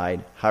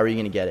justified, how are you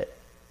going to get it?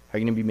 Are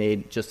you going to be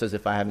made just as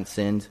if I haven't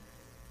sinned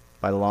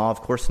by the law?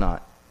 Of course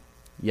not.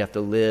 You have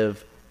to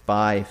live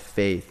by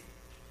faith.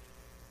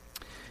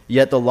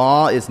 Yet the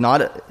law is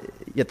not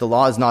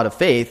of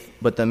faith,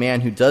 but the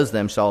man who does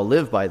them shall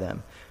live by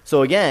them.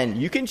 So again,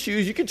 you can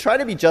choose. You can try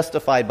to be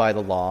justified by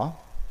the law,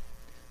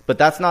 but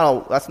that's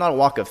not a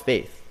walk of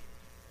faith.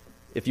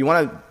 If you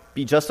want to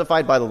be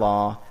justified by the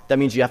law, that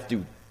means you have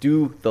to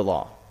do the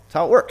law. That's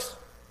how it works.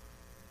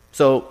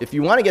 So if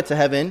you want to get to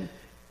heaven,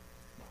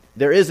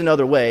 there is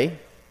another way.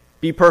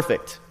 Be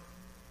perfect.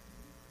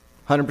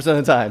 100% of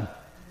the time.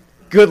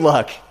 Good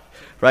luck.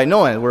 Right? No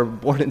one. We're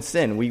born in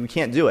sin. We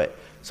can't do it.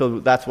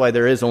 So that's why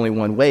there is only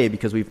one way,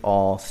 because we've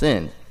all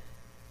sinned.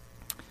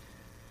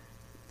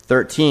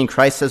 13,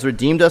 Christ has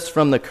redeemed us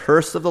from the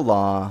curse of the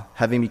law,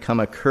 having become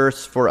a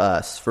curse for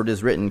us. For it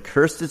is written,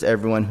 cursed is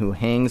everyone who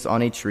hangs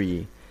on a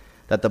tree,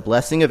 that the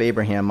blessing of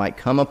Abraham might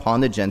come upon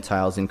the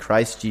Gentiles in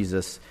Christ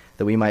Jesus,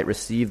 that we might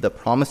receive the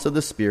promise of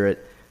the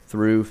Spirit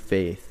through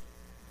faith.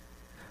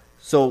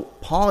 So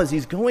Paul, as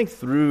he's going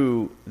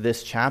through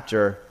this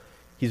chapter,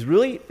 he's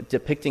really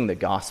depicting the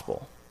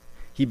gospel.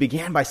 He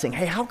began by saying,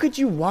 hey, how could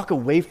you walk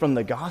away from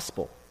the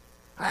gospel?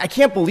 I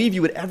can't believe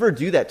you would ever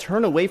do that,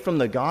 turn away from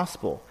the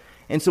gospel.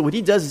 And so what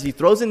he does is he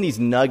throws in these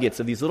nuggets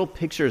of these little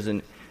pictures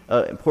and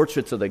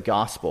portraits of the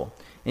gospel.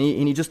 And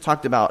he just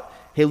talked about,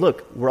 hey,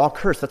 look, we're all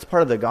cursed. That's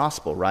part of the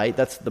gospel, right?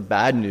 That's the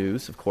bad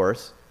news, of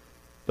course,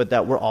 but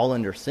that we're all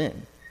under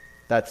sin.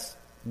 That's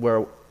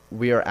where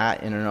we are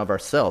at in and of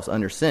ourselves,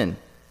 under sin.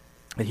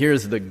 And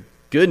here's the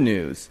good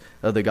news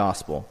of the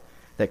gospel,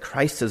 that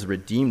Christ has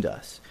redeemed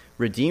us.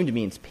 Redeemed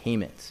means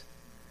payment.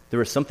 There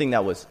was something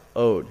that was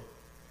owed,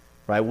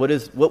 right?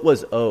 What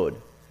was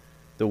owed?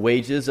 The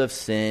wages of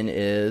sin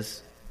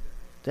is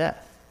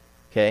death,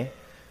 okay?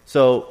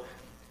 So,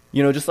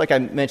 just like I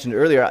mentioned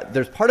earlier,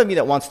 there's part of me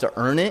that wants to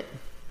earn it.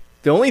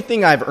 The only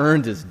thing I've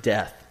earned is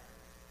death,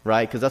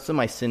 right? Because that's what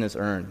my sin has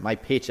earned, my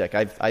paycheck.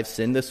 I've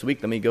sinned this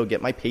week. Let me go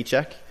get my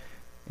paycheck.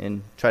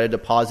 and try to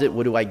deposit,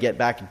 what do I get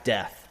back?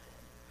 Death.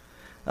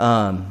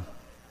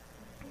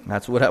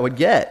 That's what I would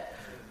get.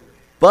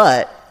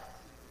 But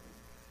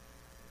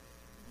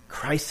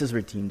Christ has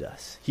redeemed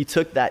us. He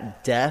took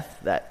that death,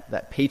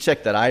 that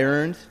paycheck that I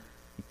earned,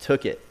 he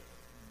took it.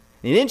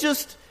 And he didn't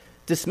just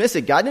dismiss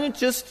it. God didn't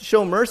just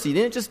show mercy. He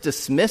didn't just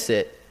dismiss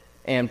it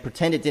and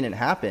pretend it didn't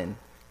happen.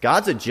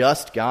 God's a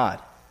just God.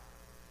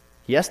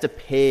 He has to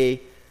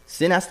pay,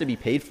 sin has to be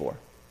paid for.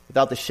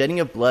 Without the shedding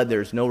of blood,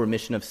 there's no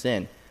remission of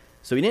sin.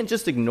 So he didn't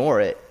just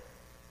ignore it.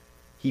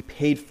 He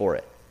paid for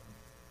it.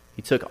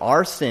 He took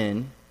our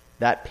sin,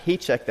 that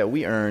paycheck that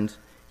we earned,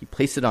 he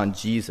placed it on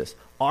Jesus.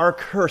 Our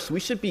curse, we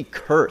should be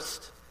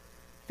cursed.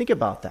 Think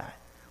about that.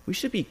 We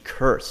should be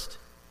cursed.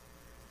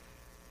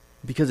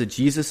 Because of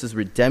Jesus'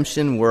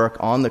 redemption work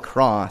on the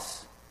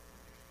cross,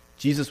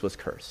 Jesus was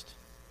cursed.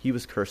 He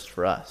was cursed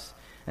for us.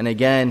 And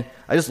again,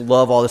 I just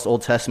love all this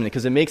Old Testament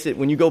because it makes it,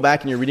 when you go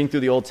back and you're reading through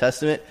the Old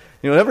Testament,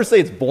 never say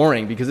it's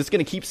boring because it's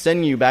going to keep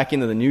sending you back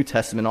into the New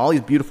Testament, all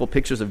these beautiful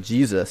pictures of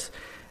Jesus.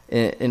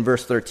 In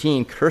verse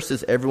 13,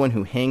 curses everyone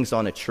who hangs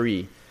on a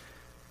tree.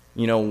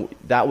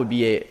 That would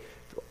be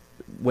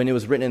when it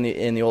was written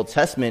in the Old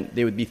Testament,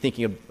 they would be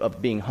thinking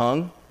of being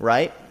hung,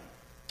 right?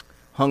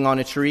 Hung on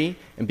a tree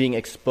and being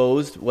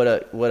exposed. What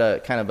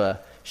a kind of a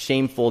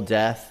shameful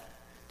death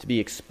to be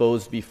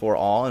exposed before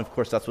all. And of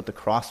course, that's what the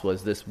cross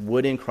was, this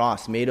wooden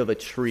cross made of a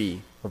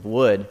tree, of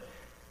wood,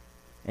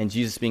 and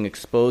Jesus being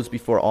exposed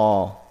before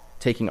all,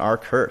 taking our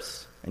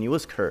curse. And he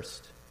was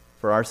cursed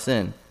for our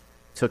sin,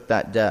 took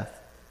that death.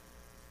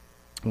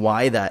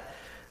 Why that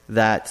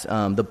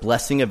the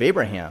blessing of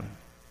Abraham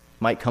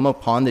might come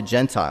upon the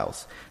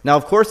Gentiles. Now,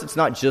 of course, it's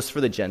not just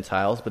for the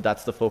Gentiles, but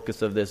that's the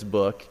focus of this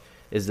book,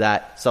 is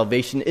that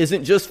salvation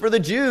isn't just for the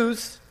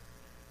Jews.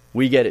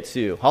 We get it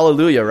too.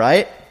 Hallelujah,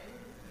 right?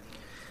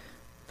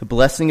 The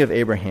blessing of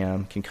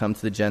Abraham can come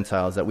to the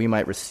Gentiles that we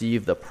might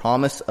receive the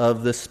promise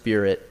of the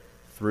Spirit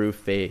through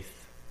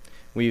faith.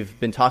 We've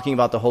been talking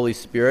about the Holy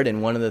Spirit,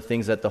 and one of the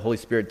things that the Holy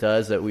Spirit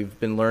does that we've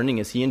been learning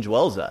is he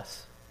indwells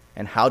us.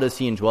 And how does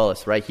he indwell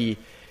us, right? He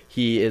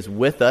is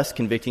with us,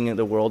 convicting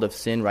the world of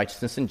sin,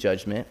 righteousness, and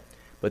judgment.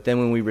 But then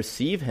when we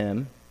receive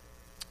him,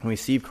 when we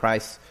receive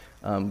Christ,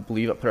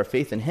 put our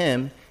faith in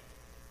him,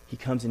 he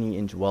comes and he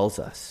indwells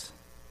us.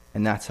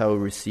 And that's how we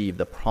receive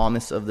the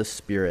promise of the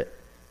Spirit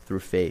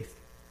through faith.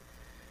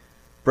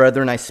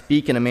 Brethren, I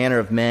speak in a manner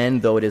of men,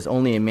 though it is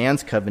only a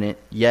man's covenant,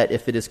 yet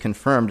if it is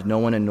confirmed, no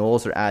one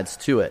annuls or adds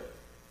to it.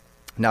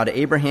 Now to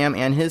Abraham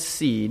and his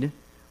seed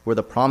were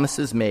the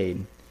promises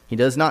made. He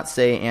does not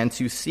say, and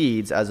to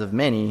seeds as of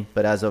many,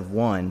 but as of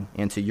one,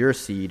 and to your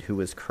seed, who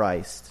is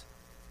Christ.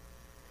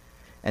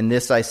 And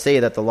this I say,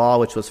 that the law,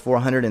 which was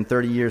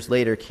 430 years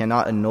later,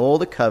 cannot annul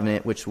the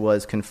covenant which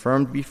was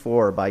confirmed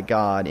before by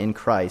God in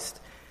Christ,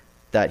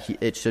 that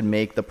it should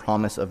make the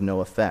promise of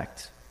no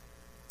effect.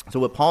 So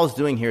what Paul is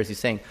doing here is he's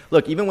saying,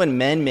 look, even when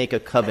men make a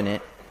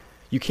covenant,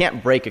 you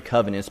can't break a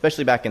covenant,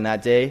 especially back in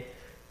that day.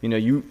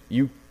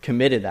 You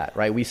committed that,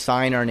 right? We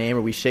sign our name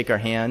or we shake our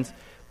hands.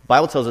 The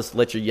Bible tells us,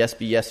 let your yes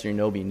be yes, your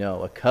no be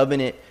no. A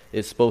covenant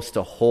is supposed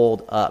to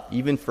hold up.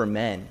 Even for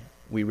men,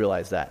 we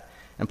realize that.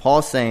 And Paul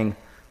is saying,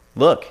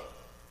 look,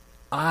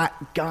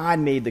 God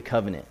made the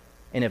covenant.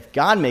 And if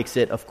God makes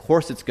it, of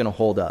course it's going to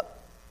hold up.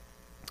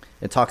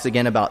 It talks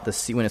again about the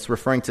seed, when it's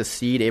referring to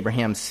seed,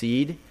 Abraham's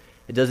seed.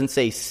 It doesn't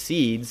say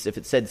seeds. If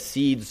it said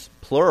seeds,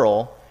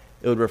 plural,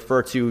 it would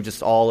refer to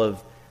just all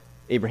of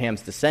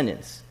Abraham's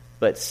descendants.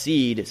 But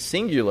seed,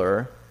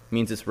 singular,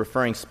 means it's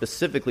referring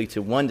specifically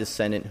to one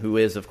descendant who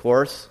is, of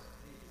course,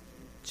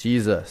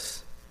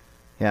 Jesus.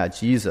 Yeah,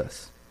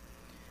 Jesus.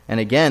 And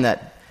again,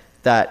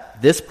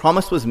 that this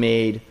promise was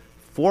made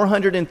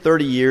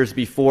 430 years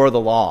before the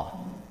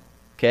law.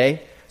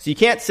 Okay? So you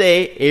can't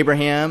say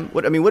Abraham.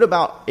 What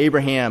about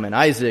Abraham and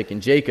Isaac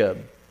and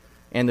Jacob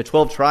and the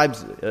 12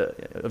 tribes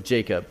of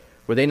Jacob?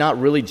 Were they not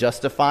really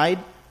justified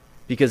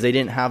because they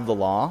didn't have the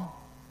law?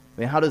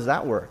 How does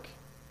that work?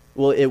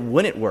 Well, it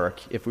wouldn't work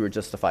if we were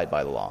justified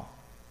by the law.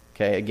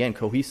 Okay, again,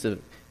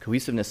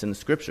 cohesiveness in the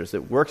Scriptures.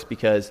 It works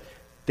because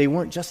they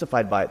weren't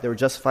justified by it. They were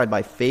justified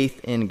by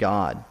faith in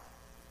God.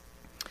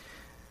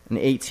 And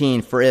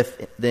 18, for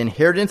if the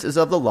inheritance is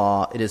of the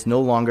law, it is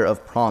no longer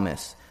of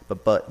promise,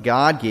 but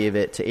God gave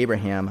it to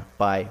Abraham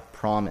by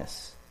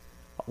promise.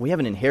 We have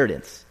an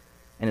inheritance,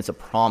 and it's a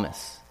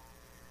promise.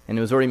 And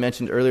it was already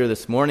mentioned earlier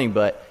this morning,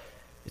 but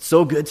it's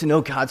so good to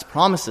know God's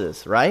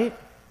promises, right?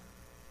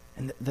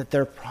 And that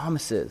they're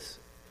promises.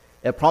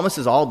 A promise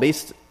is all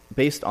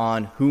based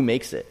on who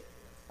makes it.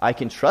 I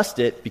can trust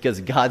it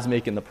because God's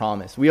making the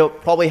promise. We'll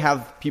probably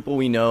have people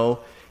we know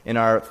in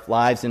our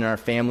lives, in our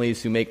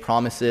families, who make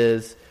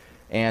promises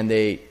and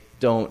they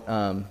don't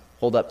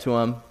hold up to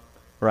them,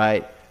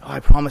 right? Oh, I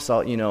promise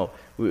I'll,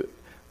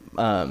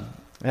 I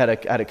had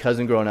a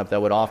cousin growing up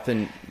that would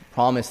often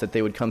promise that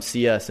they would come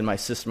see us, and my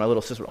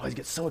little sister would always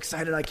get so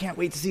excited, I can't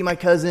wait to see my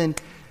cousin.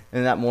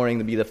 And that morning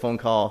there'd be the phone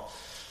call,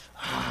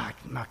 I'm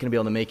not going to be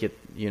able to make it,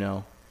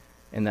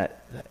 and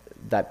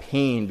that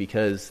pain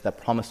because that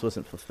promise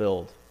wasn't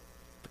fulfilled.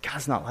 But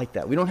God's not like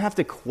that. We don't have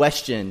to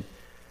question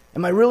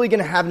Am I really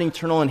going to have an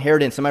eternal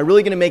inheritance? Am I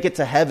really going to make it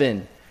to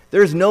heaven?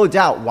 There's no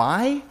doubt.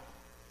 Why?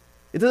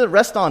 It doesn't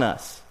rest on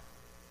us.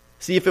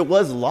 See, if it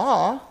was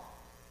law,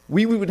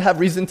 we would have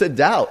reason to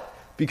doubt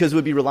because it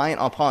would be reliant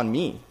upon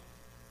me.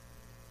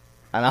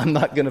 And I'm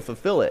not going to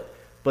fulfill it.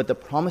 But the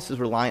promise is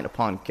reliant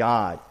upon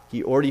God.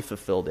 He already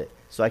fulfilled it.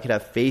 So I could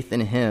have faith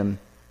in him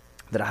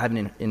that I have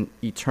an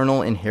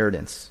eternal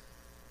inheritance.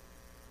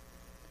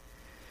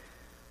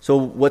 So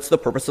what's the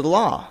purpose of the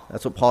law?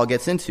 That's what Paul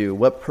gets into.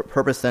 What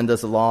purpose then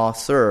does the law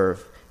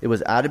serve? It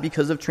was added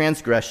because of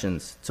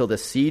transgressions, till the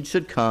seed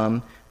should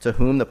come to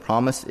whom the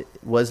promise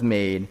was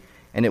made,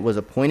 and it was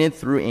appointed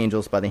through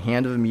angels by the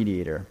hand of a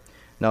mediator.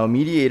 Now a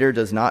mediator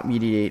does not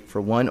mediate for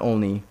one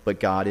only, but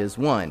God is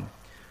one.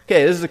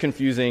 Okay, this is a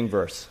confusing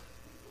verse.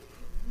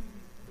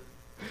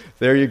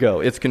 There you go.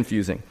 It's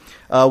confusing.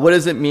 What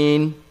does it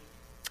mean?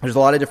 There's a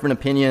lot of different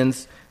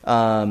opinions.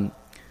 A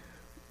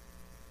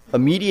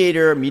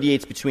mediator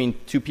mediates between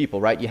two people,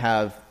 right?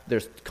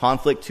 There's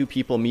conflict, two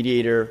people,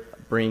 mediator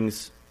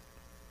brings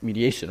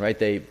mediation, right?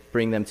 They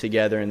bring them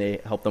together and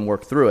they help them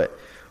work through it.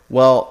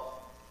 Well,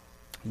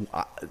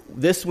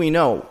 this we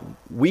know.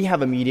 We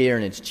have a mediator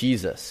and it's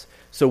Jesus.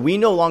 So we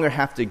no longer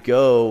have to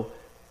go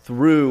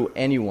through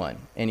anyone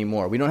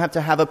anymore. We don't have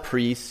to have a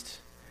priest.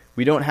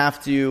 We don't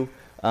have to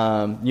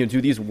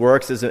do these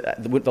works.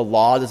 The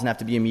law doesn't have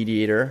to be a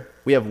mediator.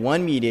 We have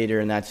one mediator,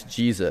 and that's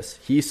Jesus.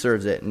 He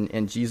serves it,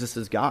 and Jesus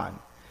is God.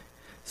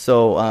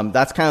 So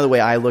that's kind of the way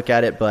I look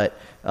at it, but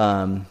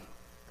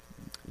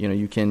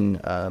you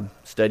can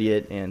study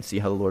it and see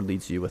how the Lord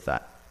leads you with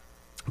that.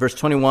 Verse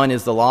 21,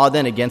 is the law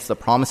then against the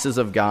promises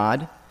of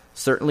God?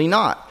 Certainly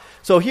not.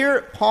 So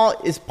here,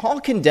 is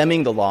Paul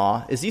condemning the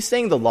law? Is he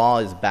saying the law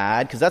is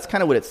bad? Because that's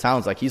kind of what it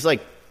sounds like. He's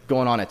like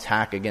going on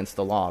attack against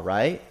the law,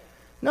 right?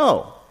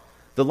 No.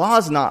 The law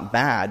is not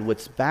bad.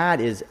 What's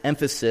bad is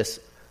emphasis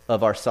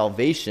of our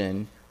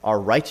salvation, our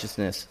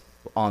righteousness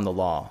on the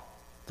law.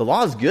 The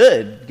law is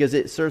good because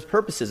it serves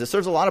purposes. It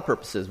serves a lot of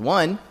purposes.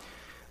 One,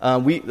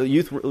 the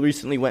youth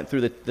recently went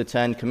through the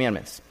 10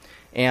 Commandments.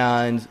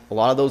 And a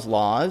lot of those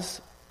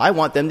laws, I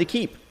want them to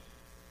keep.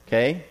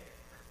 Okay?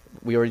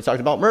 We already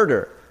talked about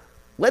murder.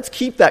 Let's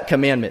keep that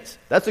commandment.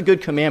 That's a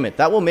good commandment.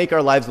 That will make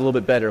our lives a little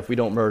bit better if we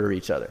don't murder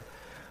each other.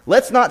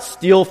 Let's not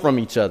steal from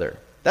each other.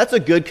 That's a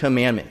good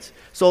commandment.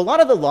 So a lot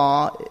of the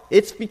law,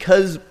 it's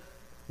because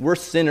we're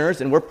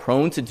sinners and we're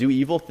prone to do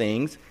evil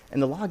things, and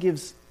the law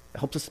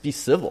helps us be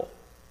civil,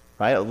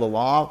 right? The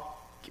law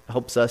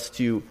helps us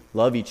to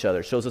love each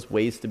other, shows us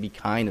ways to be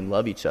kind and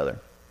love each other.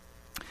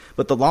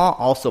 But the law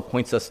also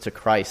points us to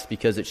Christ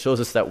because it shows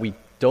us that we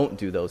don't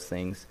do those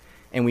things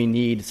and we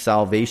need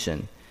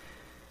salvation.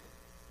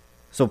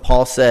 So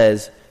Paul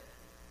says,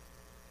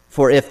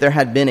 for if there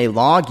had been a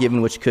law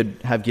given which could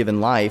have given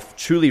life,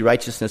 truly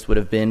righteousness would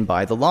have been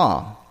by the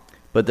law.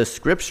 But the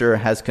Scripture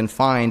has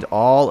confined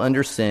all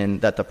under sin,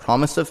 that the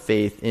promise of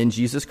faith in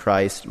Jesus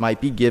Christ might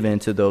be given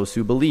to those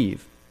who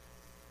believe.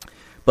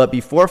 But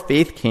before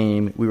faith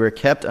came, we were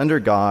kept under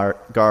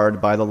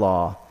guard by the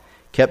law,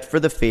 kept for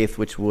the faith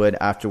which would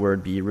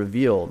afterward be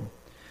revealed.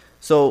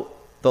 So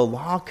the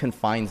law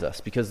confines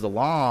us because the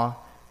law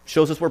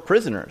shows us we're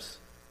prisoners.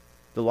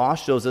 The law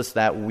shows us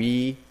that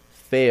we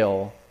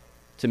fail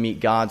to meet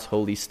God's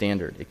holy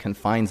standard. It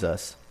confines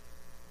us.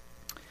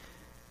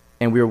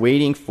 And we're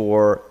waiting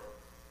for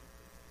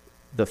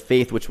the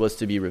faith which was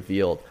to be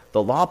revealed.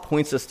 The law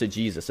points us to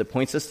Jesus. It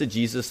points us to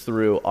Jesus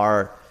through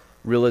our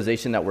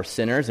realization that we're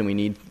sinners and we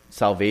need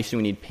salvation,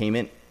 we need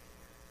payment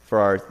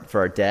for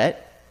our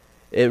debt.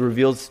 It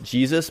reveals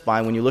Jesus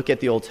by, when you look at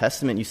the Old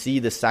Testament, you see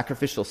the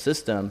sacrificial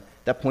system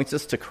that points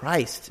us to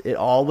Christ. It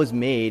all was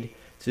made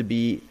to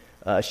be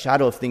a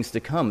shadow of things to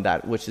come,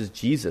 that which is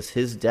Jesus,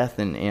 his death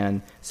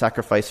and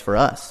sacrifice for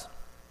us.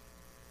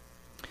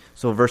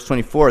 So verse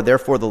 24,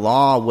 therefore the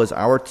law was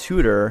our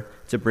tutor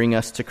to bring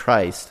us to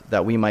Christ,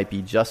 that we might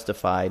be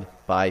justified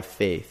by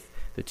faith.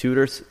 The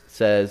tutor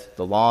says,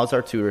 the law is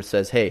our tutor,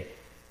 says, hey,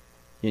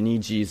 you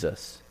need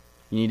Jesus.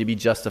 You need to be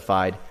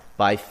justified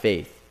by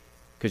faith,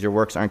 because your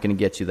works aren't going to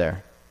get you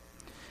there.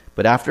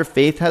 But after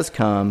faith has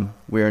come,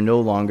 we are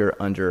no longer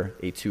under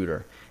a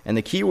tutor. And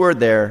the key word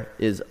there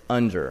is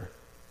under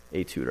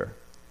a tutor.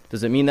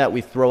 Does it mean that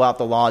we throw out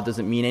the law? It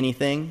doesn't mean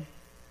anything?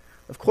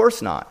 Of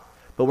course not.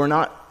 But we're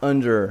not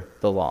under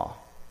the law.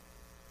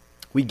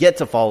 We get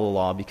to follow the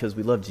law because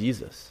we love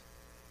Jesus.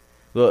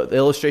 The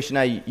illustration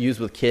I use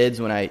with kids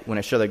when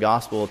I share the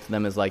gospel to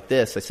them is like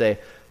this. I say,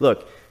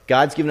 look,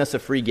 God's given us a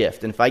free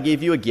gift. And if I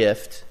gave you a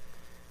gift,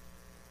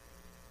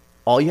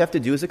 all you have to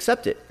do is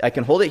accept it. I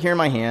can hold it here in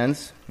my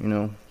hands. I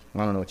don't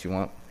know what you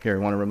want. Here,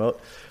 you want a remote?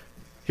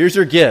 Here's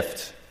your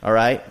gift, all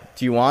right?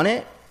 Do you want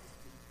it?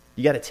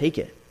 You got to take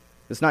it.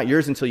 It's not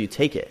yours until you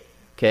take it,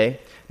 okay?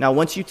 Now,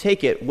 once you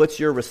take it, what's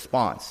your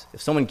response?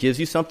 If someone gives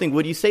you something,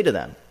 what do you say to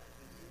them?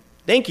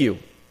 Thank you,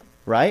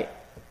 right?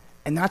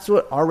 And that's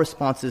what our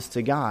response is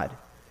to God.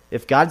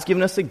 If God's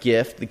given us a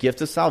gift, the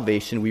gift of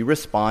salvation, we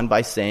respond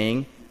by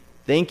saying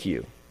thank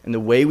you. And the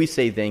way we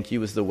say thank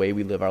you is the way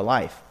we live our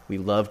life. We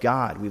love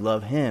God. We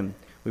love him.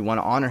 We want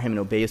to honor him and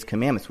obey his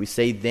commandments. We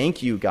say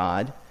thank you,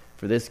 God,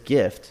 for this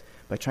gift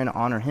by trying to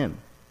honor him.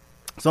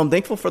 So I'm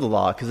thankful for the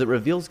law because it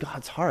reveals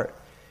God's heart.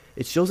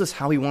 It shows us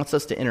how he wants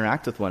us to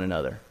interact with one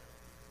another.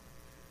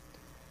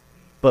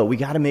 But we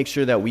got to make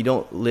sure that we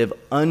don't live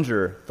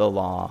under the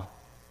law,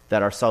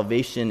 that our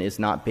salvation is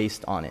not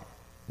based on it.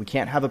 We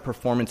can't have a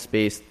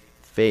performance-based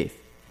faith.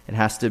 It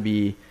has to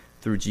be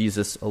through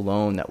Jesus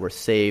alone that we're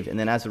saved, and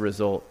then as a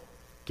result,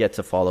 get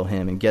to follow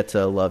him and get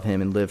to love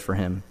him and live for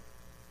him.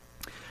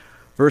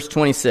 Verse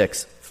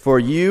 26, for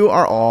you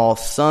are all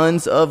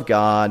sons of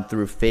God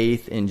through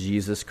faith in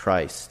Jesus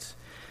Christ.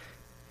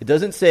 It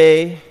doesn't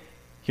say,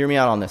 hear me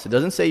out on this, it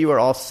doesn't say you are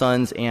all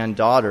sons and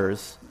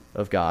daughters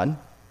of God.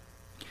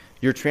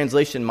 Your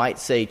translation might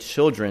say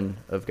children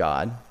of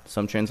God.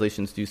 Some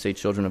translations do say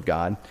children of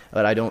God,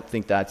 but I don't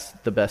think that's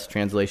the best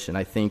translation.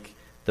 I think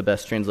the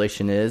best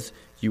translation is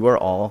you are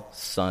all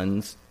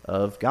sons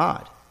of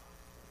God.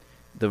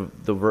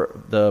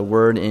 The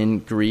word in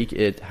Greek,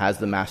 it has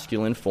the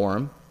masculine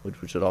form,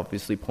 which would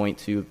obviously point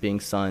to being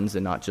sons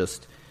and not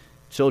just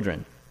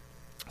children.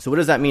 So what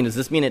does that mean? Does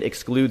this mean it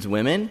excludes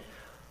women?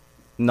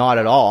 Not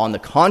at all. On the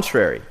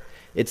contrary,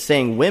 it's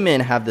saying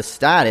women have the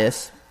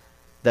status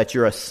that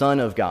you're a son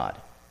of God.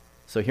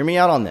 So hear me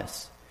out on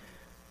this.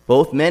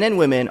 Both men and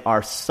women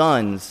are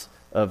sons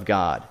of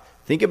God.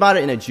 Think about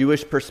it in a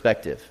Jewish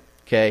perspective,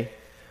 okay?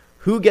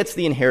 Who gets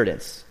the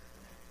inheritance?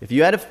 If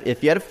you had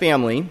a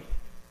family,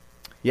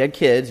 you had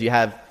kids, you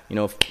have,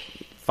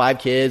 5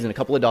 kids and a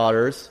couple of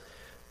daughters,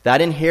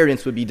 that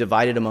inheritance would be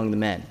divided among the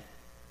men,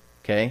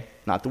 okay?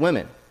 Not the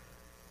women,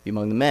 be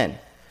among the men.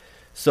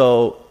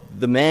 So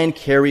the man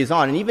carries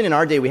on. And even in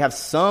our day, we have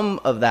some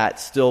of that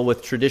still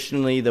with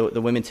traditionally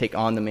the women take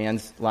on the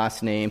man's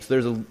last name. So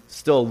there's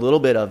still a little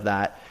bit of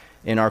that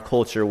in our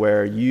culture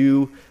where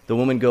the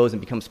woman goes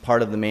and becomes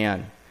part of the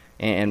man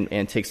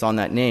and takes on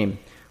that name.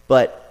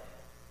 But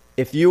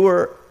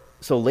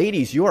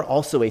ladies, you are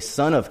also a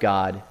son of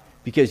God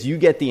because you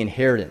get the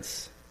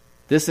inheritance.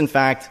 This, in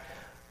fact,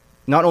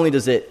 not only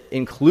does it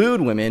include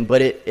women,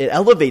 but it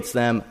elevates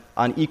them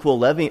on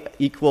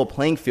equal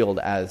playing field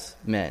as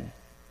men.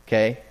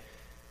 Okay?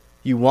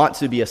 You want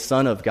to be a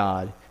son of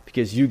God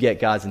because you get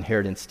God's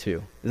inheritance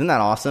too. Isn't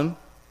that awesome?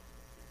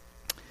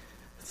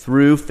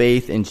 Through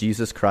faith in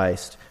Jesus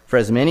Christ. For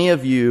as many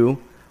of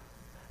you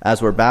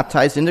as were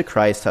baptized into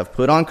Christ have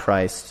put on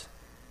Christ,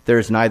 there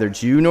is neither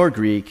Jew nor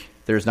Greek,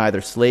 there is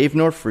neither slave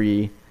nor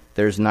free,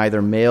 there is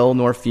neither male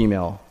nor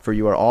female, for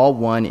you are all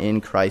one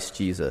in Christ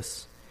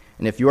Jesus.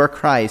 And if you are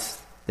Christ,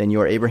 then you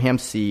are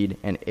Abraham's seed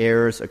and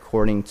heirs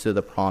according to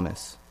the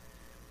promise.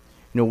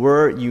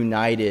 We're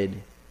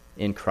united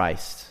in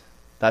Christ.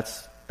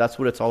 That's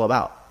what it's all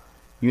about.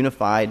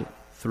 Unified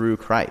through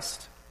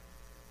Christ.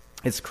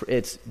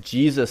 It's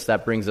Jesus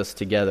that brings us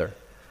together.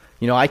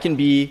 I can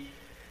be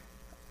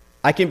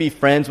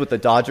friends with a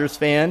Dodgers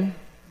fan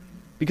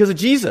because of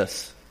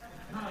Jesus.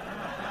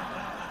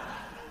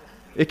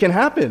 It can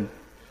happen.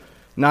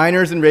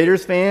 Niners and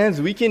Raiders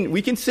fans, we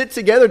can sit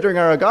together during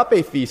our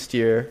agape feast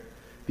here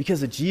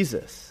because of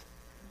Jesus.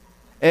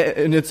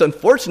 And it's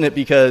unfortunate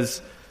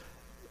because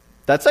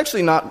that's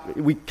actually not,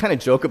 we kind of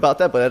joke about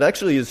that, but it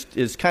actually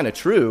is kind of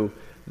true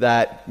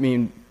that,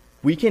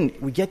 we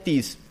get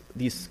these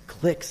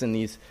cliques and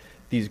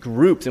these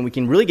groups, and we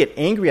can really get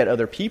angry at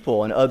other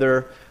people and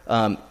other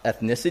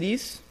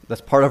ethnicities.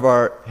 That's part of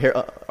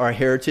our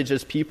heritage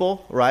as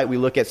people, right? We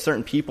look at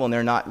certain people and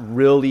they're not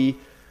really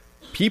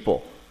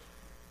people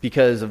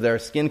because of their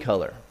skin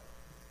color.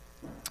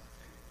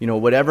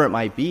 Whatever it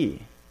might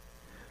be.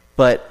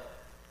 But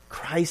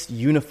Christ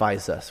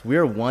unifies us.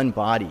 We're one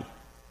body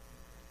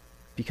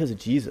because of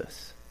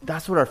Jesus.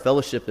 That's what our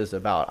fellowship is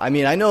about.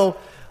 I know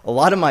a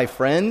lot of my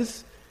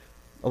friends,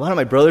 a lot of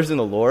my brothers in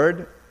the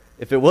Lord,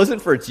 if it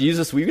wasn't for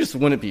Jesus, we just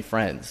wouldn't be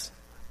friends.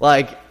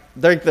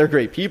 They're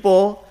great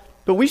people,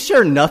 but we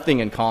share nothing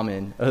in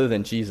common other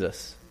than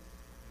Jesus.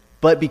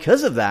 But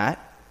because of that,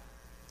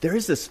 there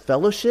is this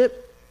fellowship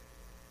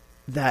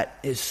that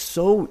is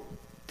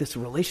this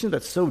relationship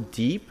that's so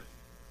deep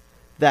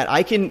that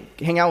I can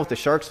hang out with the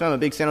Sharks fan. I'm a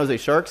big San Jose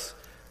Sharks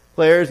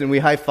players, and we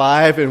high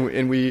five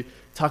and we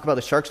talk about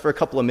the Sharks for a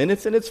couple of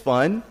minutes, and it's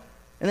fun,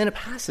 and then it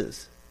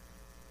passes.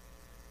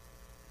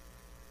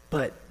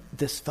 But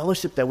this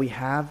fellowship that we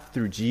have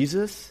through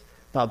Jesus,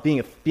 about being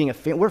a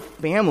family, we're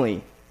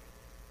family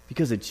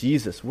because of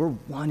Jesus. We're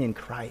one in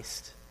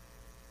Christ.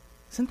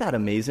 Isn't that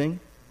amazing?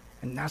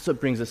 And that's what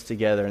brings us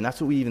together, and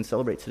that's what we even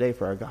celebrate today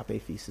for our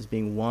agape feast, is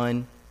being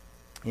one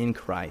in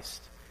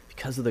Christ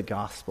because of the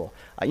gospel.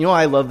 I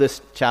love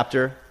this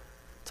chapter.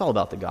 It's all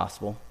about the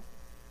gospel.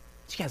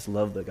 Do you guys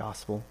love the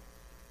gospel?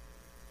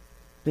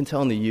 I've been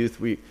telling the youth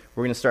we're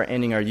going to start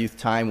ending our youth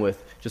time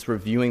with just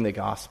reviewing the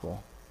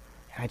gospel.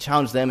 And I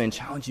challenge them and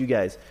challenge you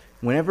guys.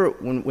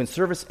 When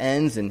service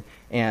ends,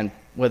 and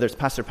whether it's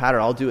Pastor Pat or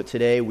I'll do it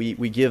today,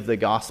 we give the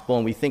gospel,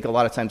 and we think a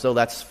lot of times,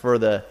 that's for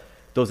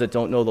those that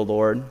don't know the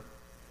Lord.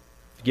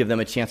 Give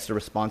them a chance to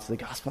respond to the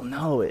gospel.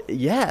 No,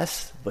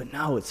 yes, but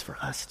no, it's for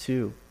us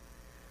too.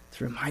 It's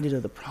reminded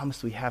of the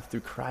promise we have through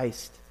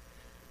Christ.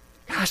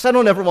 Gosh, I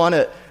don't ever want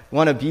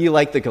to be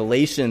like the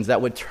Galatians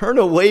that would turn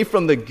away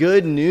from the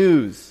good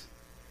news.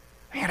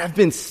 Man, I've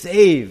been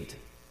saved.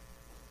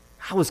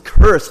 I was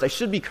cursed. I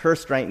should be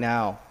cursed right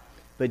now.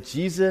 But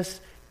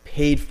Jesus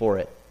paid for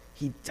it.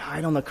 He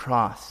died on the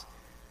cross.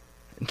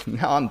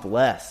 Now I'm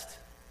blessed.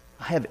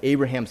 I have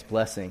Abraham's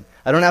blessing.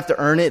 I don't have to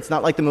earn it. It's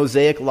not like the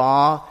Mosaic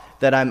law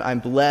that I'm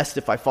blessed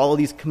if I follow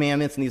these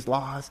commandments and these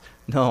laws.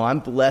 No, I'm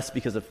blessed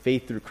because of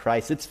faith through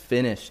Christ. It's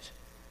finished.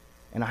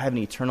 And I have an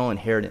eternal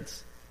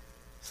inheritance.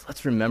 So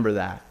let's remember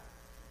that.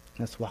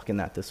 Let's walk in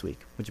that this week.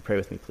 Would you pray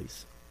with me,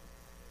 please?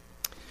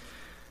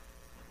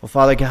 Well,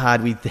 Father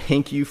God, we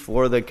thank you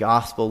for the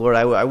gospel. Lord,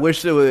 I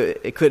wish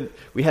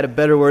we had a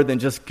better word than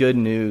just good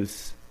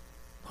news.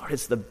 Lord,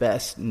 it's the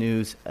best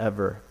news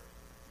ever.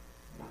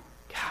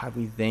 God,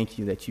 we thank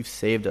you that you've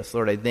saved us.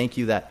 Lord, I thank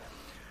you that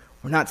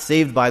we're not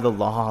saved by the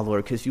law,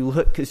 Lord, because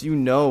you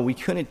know we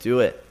couldn't do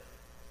it.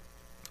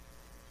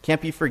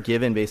 Can't be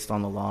forgiven based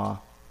on the law.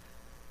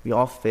 We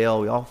all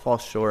fail. We all fall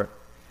short.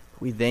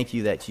 But we thank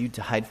you that you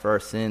died for our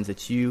sins,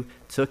 that you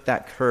took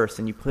that curse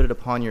and you put it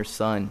upon your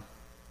Son,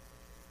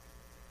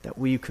 that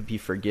we could be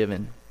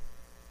forgiven.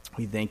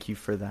 We thank you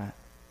for that.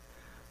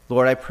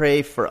 Lord, I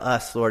pray for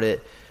us,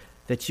 Lord,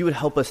 that you would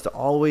help us to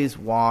always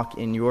walk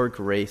in your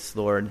grace,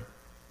 Lord,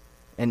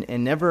 and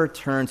never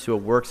turn to a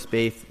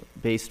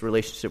works-based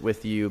relationship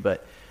with you,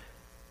 but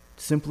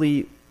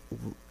simply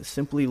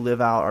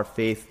live out our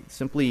faith,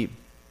 simply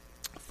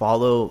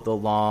follow the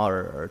law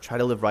or try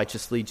to live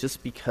righteously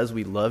just because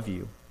we love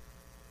you.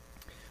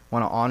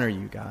 Want to honor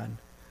you, God,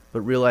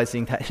 but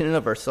realizing that in and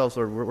of ourselves,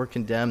 Lord, we're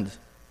condemned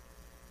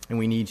and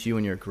we need you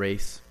and your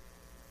grace.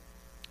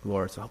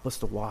 Lord, so help us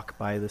to walk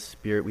by the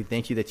Spirit. We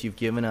thank you that you've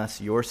given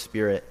us your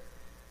Spirit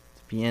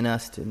to be in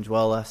us, to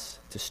indwell us,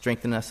 to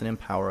strengthen us and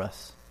empower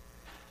us.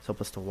 So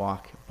help us to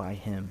walk by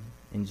him.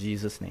 In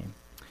Jesus' name,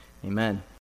 amen.